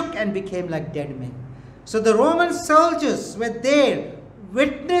they shook and became like dead men. So the Roman soldiers were there,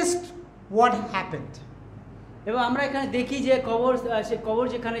 witnessed what happened. এবং আমরা এখানে দেখি যে কবর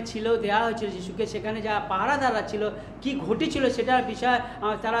যেখানে ছিল দেওয়া হয়েছিল যিশুকে, সেখানে যা পাহারাদাররা ছিল, কি ঘটেছিল সেটার বিষয়ে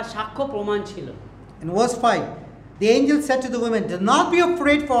তারা সাক্ষ্য প্রমাণ ছিল। In verse 5, the angel said to the women, do not be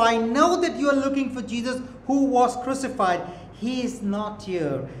afraid, for I know that you are looking for Jesus who was crucified. He is not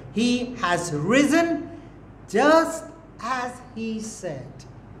here. He has risen just as he said.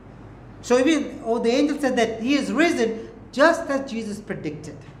 So the angel said that he is risen just as Jesus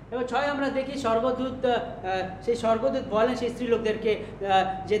predicted. এবং 6 আমরা দেখি সেই স্বর্গদূত বলেন সেই স্ত্রীলোকদেরকে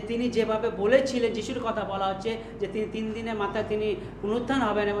যে তিনি যেভাবে বলেছিলেন, যিশুর কথা বলা হচ্ছে যে তিনি 3 দিনের মাথায় তিনি পুনরুত্থান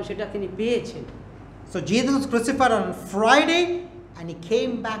হবেন এবং সেটা তিনি পেয়েছেন। So Jesus was crucified on Friday and he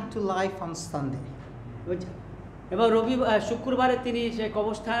came back to life on Sunday. এবং শুক্রবারে তিনি সেই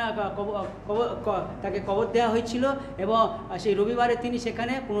তাকে কবর দেওয়া হয়েছিল এবং সেই রবিবারে তিনি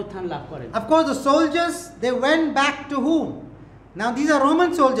সেখানে পুনরুত্থান লাভ করেন। Of course, the soldiers, they went back to whom? Now these are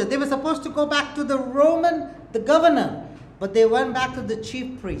Roman soldiers. They were supposed to go back to the governor, but they went back to the chief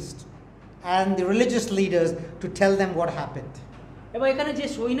priest and the religious leaders to tell them what happened. এবং এখানে যে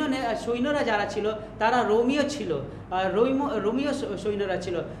সৈন্যরা যারা ছিল তারা রোমীয় ছিল, রোমীয় সৈন্যরা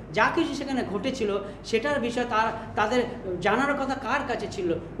ছিল। যা কিছু সেখানে ঘটেছিল সেটার বিষয় তাদের জানার কথা কার কাছে ছিল?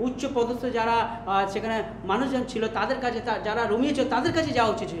 উচ্চ পদস্থ যারা সেখানে মানুষজন ছিল তাদের কাছে, যারা রোমীয় ছিল তাদের কাছে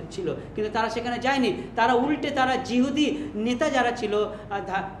যাওয়া উচিত ছিল, কিন্তু তারা সেখানে যায়নি। তারা উল্টে তারা জিহুদি নেতা যারা ছিল,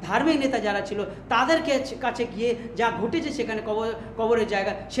 ধার্মিক নেতা যারা ছিল তাদের কাছে গিয়ে যা ঘটেছে সেখানে কবরের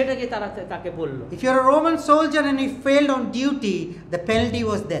জায়গা সেটাকে তারা তাকে বলল। If you're a Roman soldier and you failed on duty, the penalty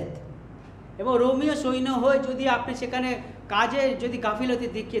was death. এবং রোমীয় সৈন্য হয়ে যদি আপনি সেখানে কাজে যদি গাফিলতি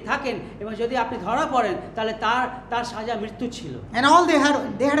দেখিয়ে থাকেন এবং যদি আপনি ধরা পড়েন তাহলে তার সাজা মৃত্যু ছিল। And all they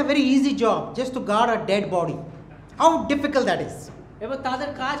had a very easy job, just to guard a dead body. How difficult that is. এবং তাদের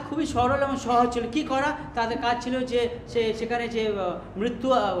কাজ খুবই সরল এবং সহজ ছিল। কি করা? তাদের কাজ ছিল যে সেখানে যে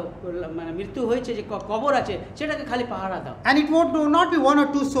মৃত্যু হয়েছে, যে কবর আছে সেটাকে খালি পাহারা দাও। And it would not be one or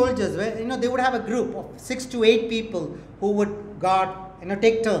two soldiers, where they would have a group of 6 to 8 people who would guard,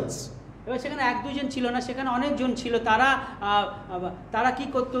 take turns. এবার সেখানে 1-2 জন ছিল না, সেখানে অনেকজন ছিল। তারা কি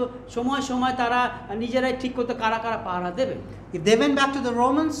করতো? সময় তারা নিজেরাই ঠিক করতো কারা পাহারা দেবে। If they went back to the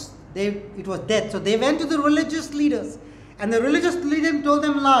Romans, it was death. So they went to the religious leaders, and the religious leaders told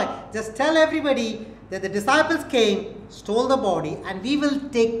them, lie, just tell everybody that the disciples came, stole the body, and we will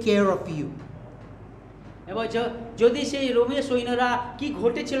take care of you. এবং যদি সেই রোমীয় সৈন্যরা কি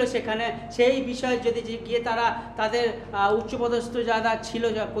ঘটেছিল সেখানে সেই বিষয়ে যদি গিয়ে তাদের উচ্চপদস্থ যারা ছিল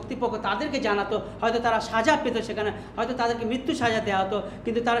কর্তৃপক্ষ তাদেরকে জানাতো, হয়তো তারা সাজা পেত, সেখানে হয়তো তাদেরকে মৃত্যু সাজা দেওয়া হতো।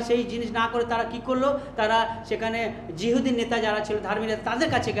 কিন্তু তারা সেই জিনিস না করে তারা কি করলো? তারা সেখানে জিহুদি নেতা যারা ছিল, ধার্মিক নেতা, তাদের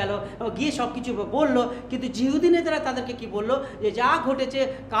কাছে গেল এবং গিয়ে সব কিছু বললো। কিন্তু জিহুদি নেতারা তাদেরকে কি বললো? যে যা ঘটেছে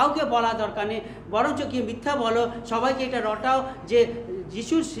কাউকে বলা দরকার নেই, বরঞ্চ গিয়ে মিথ্যা বলো, সবাইকে এটা রটাও যে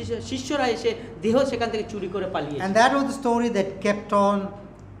যিশুর শিষ্যরা এসে দেহ সেখান থেকে চুরি করে পালিয়েছে। And that was the story that kept on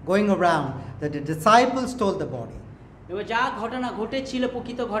going around, that the disciples stole the body. এবং যা ঘটনা ঘটেছিল,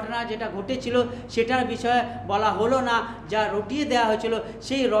 প্রকৃত ঘটনা যেটা ঘটেছিল সেটার বিষয়ে বলা হলো না, যা রটিয়ে দেওয়া হয়েছিল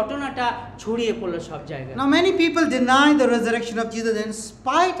সেই রটনাটা ছড়িয়ে পড়লো সব জায়গায়। Now many people deny the resurrection of Jesus in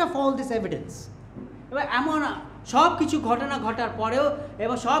spite of all this evidence. এবার এমন সব কিছু ঘটনা ঘটার পরেও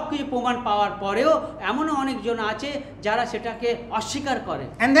এবং সব কিছু প্রমাণ পাওয়ার পরেও এমনও অনেকজন আছে যারা সেটাকে অস্বীকার করে।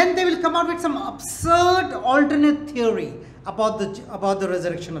 And then they will come out with some absurd alternate theory about the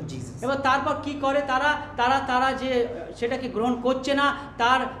resurrection of Jesus. এবার তারপর কি করে? তারা যে সেটাকে গ্রহণ করছে না,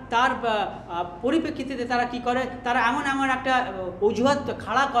 তার পরিপ্রেক্ষিতে তারা কি করে? তারা এমন একটা অজুহাত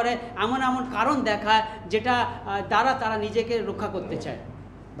খাড়া করে, এমন কারণ দেখায় যেটা তারা নিজেকে রক্ষা করতে চায়।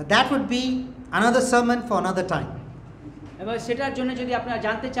 But that would be another sermon for another time. এবার সেটার জন্য যদি আপনারা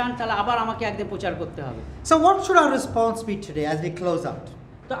জানতে চান তাহলে আবার আমাকে একদিন প্রচার করতে হবে। So what should our response be today as we close out?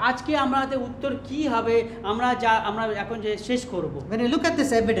 তো আজকে আমাদের উত্তর কি হবে? আমরা এখন যে শেষ করব। When we look at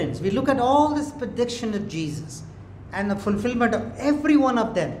this evidence, we look at all this prediction of Jesus and the fulfillment of every one of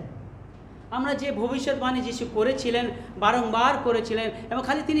them. আমরা যে ভবিষ্যৎবাণী যিশু করেছিলেন, বারংবার করেছিলেন এবং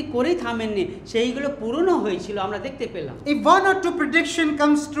খালি তিনি করেই থামেননি, সেইগুলো পূরণও হয়েছিল, আমরা দেখতে পেলাম। If 1 or 2 prediction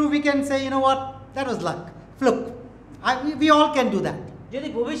comes true, we can say, you know what, that was luck, fluke. We all can do that. যদি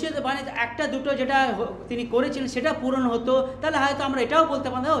ভবিষ্যৎবাণী 1-2 যেটা তিনি করেছিলেন সেটা পূরণ হতো তাহলে হয়তো আমরা এটাও বলতে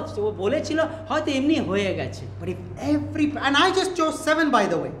পারতাম ও বলেছিল, হয়তো এমনি হয়ে গেছে। But if and I just chose 7, by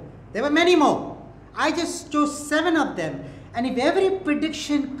the way, there were many more. I just chose 7 of them. And if every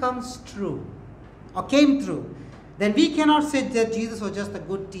prediction comes true or came true, then we cannot say that Jesus was just a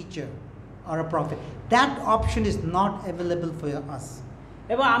good teacher or a prophet. That option is not available for us.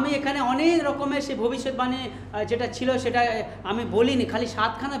 এবং আমি এখানে অনেক রকমের সে ভবিষ্যৎবাণী যেটা ছিল সেটা আমি বলিনি, খালি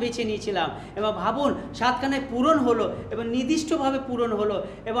 7খানা বেছে নিয়েছিলাম। এবং ভাবুন 7খানায় পূরণ হলো এবং নির্দিষ্টভাবে পূরণ হলো।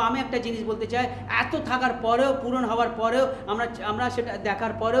 এবং আমি একটা জিনিস বলতে চাই, এত থাকার পরেও, পূরণ হওয়ার পরেও আমরা সেটা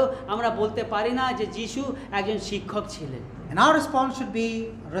দেখার পরেও আমরা বলতে পারি না যে যিশু একজন শিক্ষক ছিলেন। And our response should be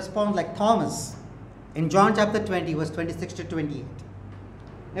a response like Thomas in John chapter 20, verse 26 to 28.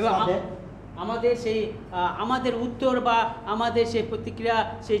 এবং আমাদের উত্তর বা আমাদের সেই প্রতিক্রিয়া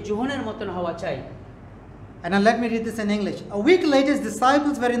সেই যোহনের মতন হওয়া চাই। And now let me read this in English. A week later, his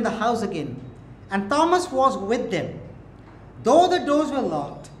disciples were in the house again, and Thomas was with them. Though the doors were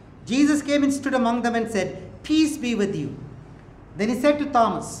locked, Jesus came and stood among them and said, "Peace be with you." Then he said to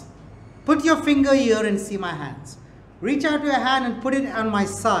Thomas, "Put your finger here and see my hands. Reach out your hand and put it on my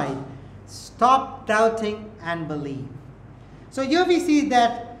side. Stop doubting and believe. So here we see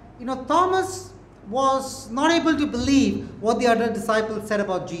that, Thomas was not able to believe what the other disciples said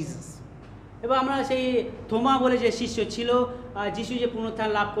about Jesus. এবং আমরা সেই থোমা বলে যে শিষ্য ছিল, যিশু যে পুনরুত্থান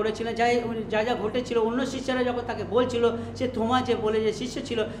লাভ করেছিলেন, যা যা ঘটেছিল অন্য শিষ্যরা যখন তাকে বলছিল, সে থোমা যে বলে যে শিষ্য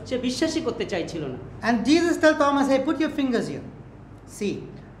ছিল সে বিশ্বাসই করতে চাইছিল না। And Jesus tell Thomas, hey, put your fingers here. See,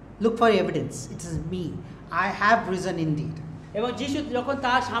 look for evidence. It is me. I have risen indeed. এবং যিশু যখন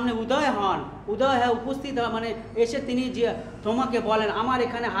তার সামনে উদয় হয়ে উপস্থিত হয়, মানে এসে তিনি যে তোমাকে বলেন, আমার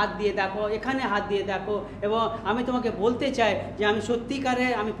এখানে হাত দিয়ে দেখো, এখানে হাত দিয়ে দেখো, এবং আমি তোমাকে বলতে চাই যে আমি সত্যিকারে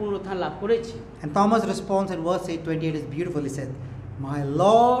আমি পুনরুত্থান লাভ করেছি। And Thomas' response in verse 28 is beautiful. He said, my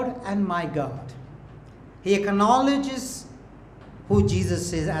Lord and my God. He acknowledges who Jesus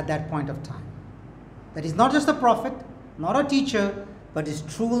is at that point of time. That he's not just a prophet, not a teacher, but is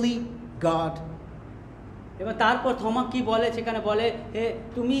truly God. এবার তারপর থমা কি বলে, সেখানে বলে, হে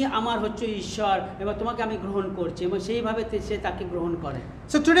তুমি আমার হচ্ছে ঈশ্বর, এবং তোমাকে আমি গ্রহণ করছি, এবং সেইভাবে সে তাকে গ্রহণ করে।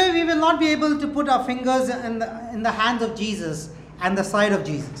 So today we will not be able to put our fingers in the hands of Jesus and the side of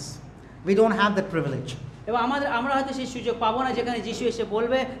Jesus. We don't have that privilege. এবং আমরা হয়তো সেই সুযোগ পাবো না যেখানে যিশু এসে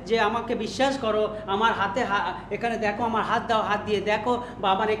বলবে যে আমাকে বিশ্বাস করো, আমার হাতে এখানে দেখো, আমার হাত দাও, হাত দিয়ে দেখো, বা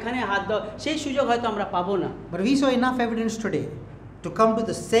আমার এখানে হাত দাও, সেই সুযোগ হয়তো আমরা পাবো না। But we saw enough evidence today to come to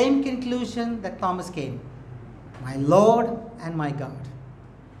the same conclusion that Thomas came. My Lord and my God.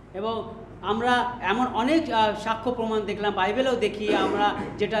 এবং আমরা এমন অনেক সাক্ষ্য প্রমাণ দেখলাম, বাইবেলেও দেখি আমরা,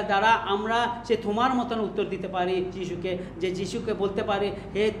 যেটা দ্বারা আমরা সে তোমার মতন উত্তর দিতে পারি যিশুকে, যে যিশুকে বলতে পারি,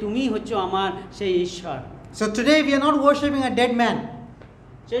 হে তুমি হচ্ছে আমার সেই ঈশ্বর। So today we are not worshiping a dead man,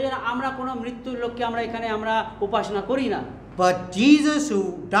 সেই জন্য আমরা কোনো মৃত্যুর লোককে আমরা এখানে আমরা উপাসনা করি না, but Jesus who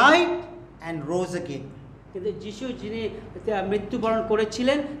died and rose again, কিন্তু যিশু যিনি মৃত্যুবরণ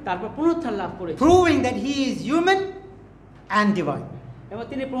করেছিলেন তারপর পুনরুত্থান লাভ করেছেন, proving that he is human and divine. এবং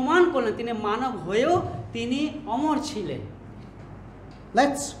তিনি প্রমাণ করলেন তিনি মানব হয়েও তিনি অমর ছিলেন।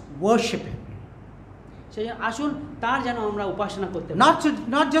 Let's worship him. সেই জন্য আসুন তার যেন আমরা উপাসনা করতে পারি,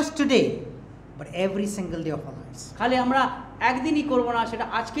 Not just today, but every single day of our lives. খালি আমরা একদিনই করব না, সেটা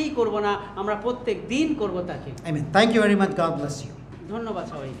আজকেই করব না, আমরা প্রত্যেক দিন করব তাকে। Amen. Thank you very much. God bless you. ধন্যবাদ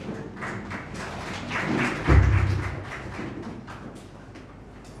সবাইকে।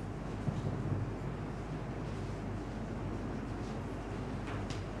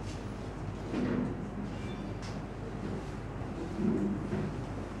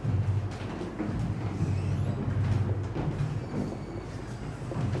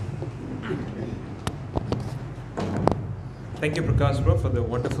 Thank you, Prakash bro, for the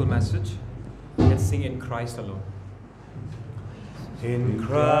wonderful message. Let's sing In Christ Alone. In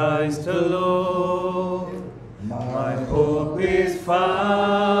Christ alone, my hope is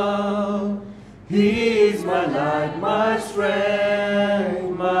found. He is my light, my strength,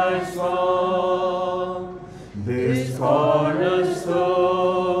 my song. This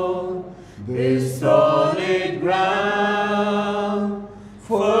cornerstone, this solid ground,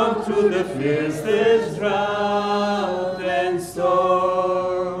 firm through the fiercest drought and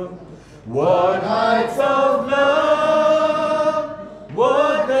storm. What heights of love,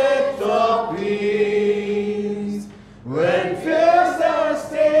 what depth of peace, when fears are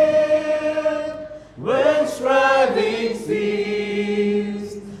still, when striving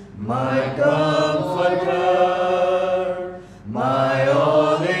cease, my comforter, my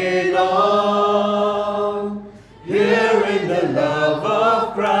all in all, here in the love of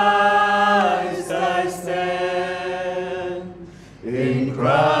Christ I stand. In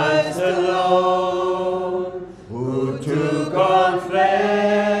Christ alone, who took on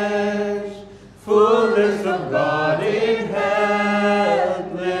flesh, fullness of God in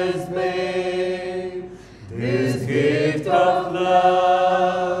helpless babe, this gift of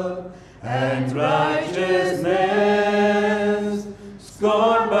love and righteousness,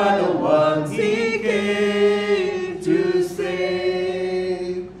 scorned by the ones he came to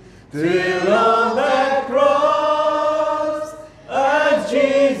save, till on that cross, as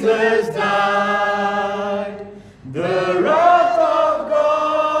Jesus died, the wrath of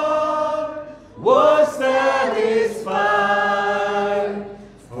God was satisfied.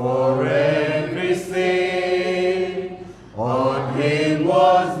 For every sin on him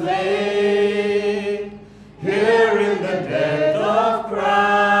was laid.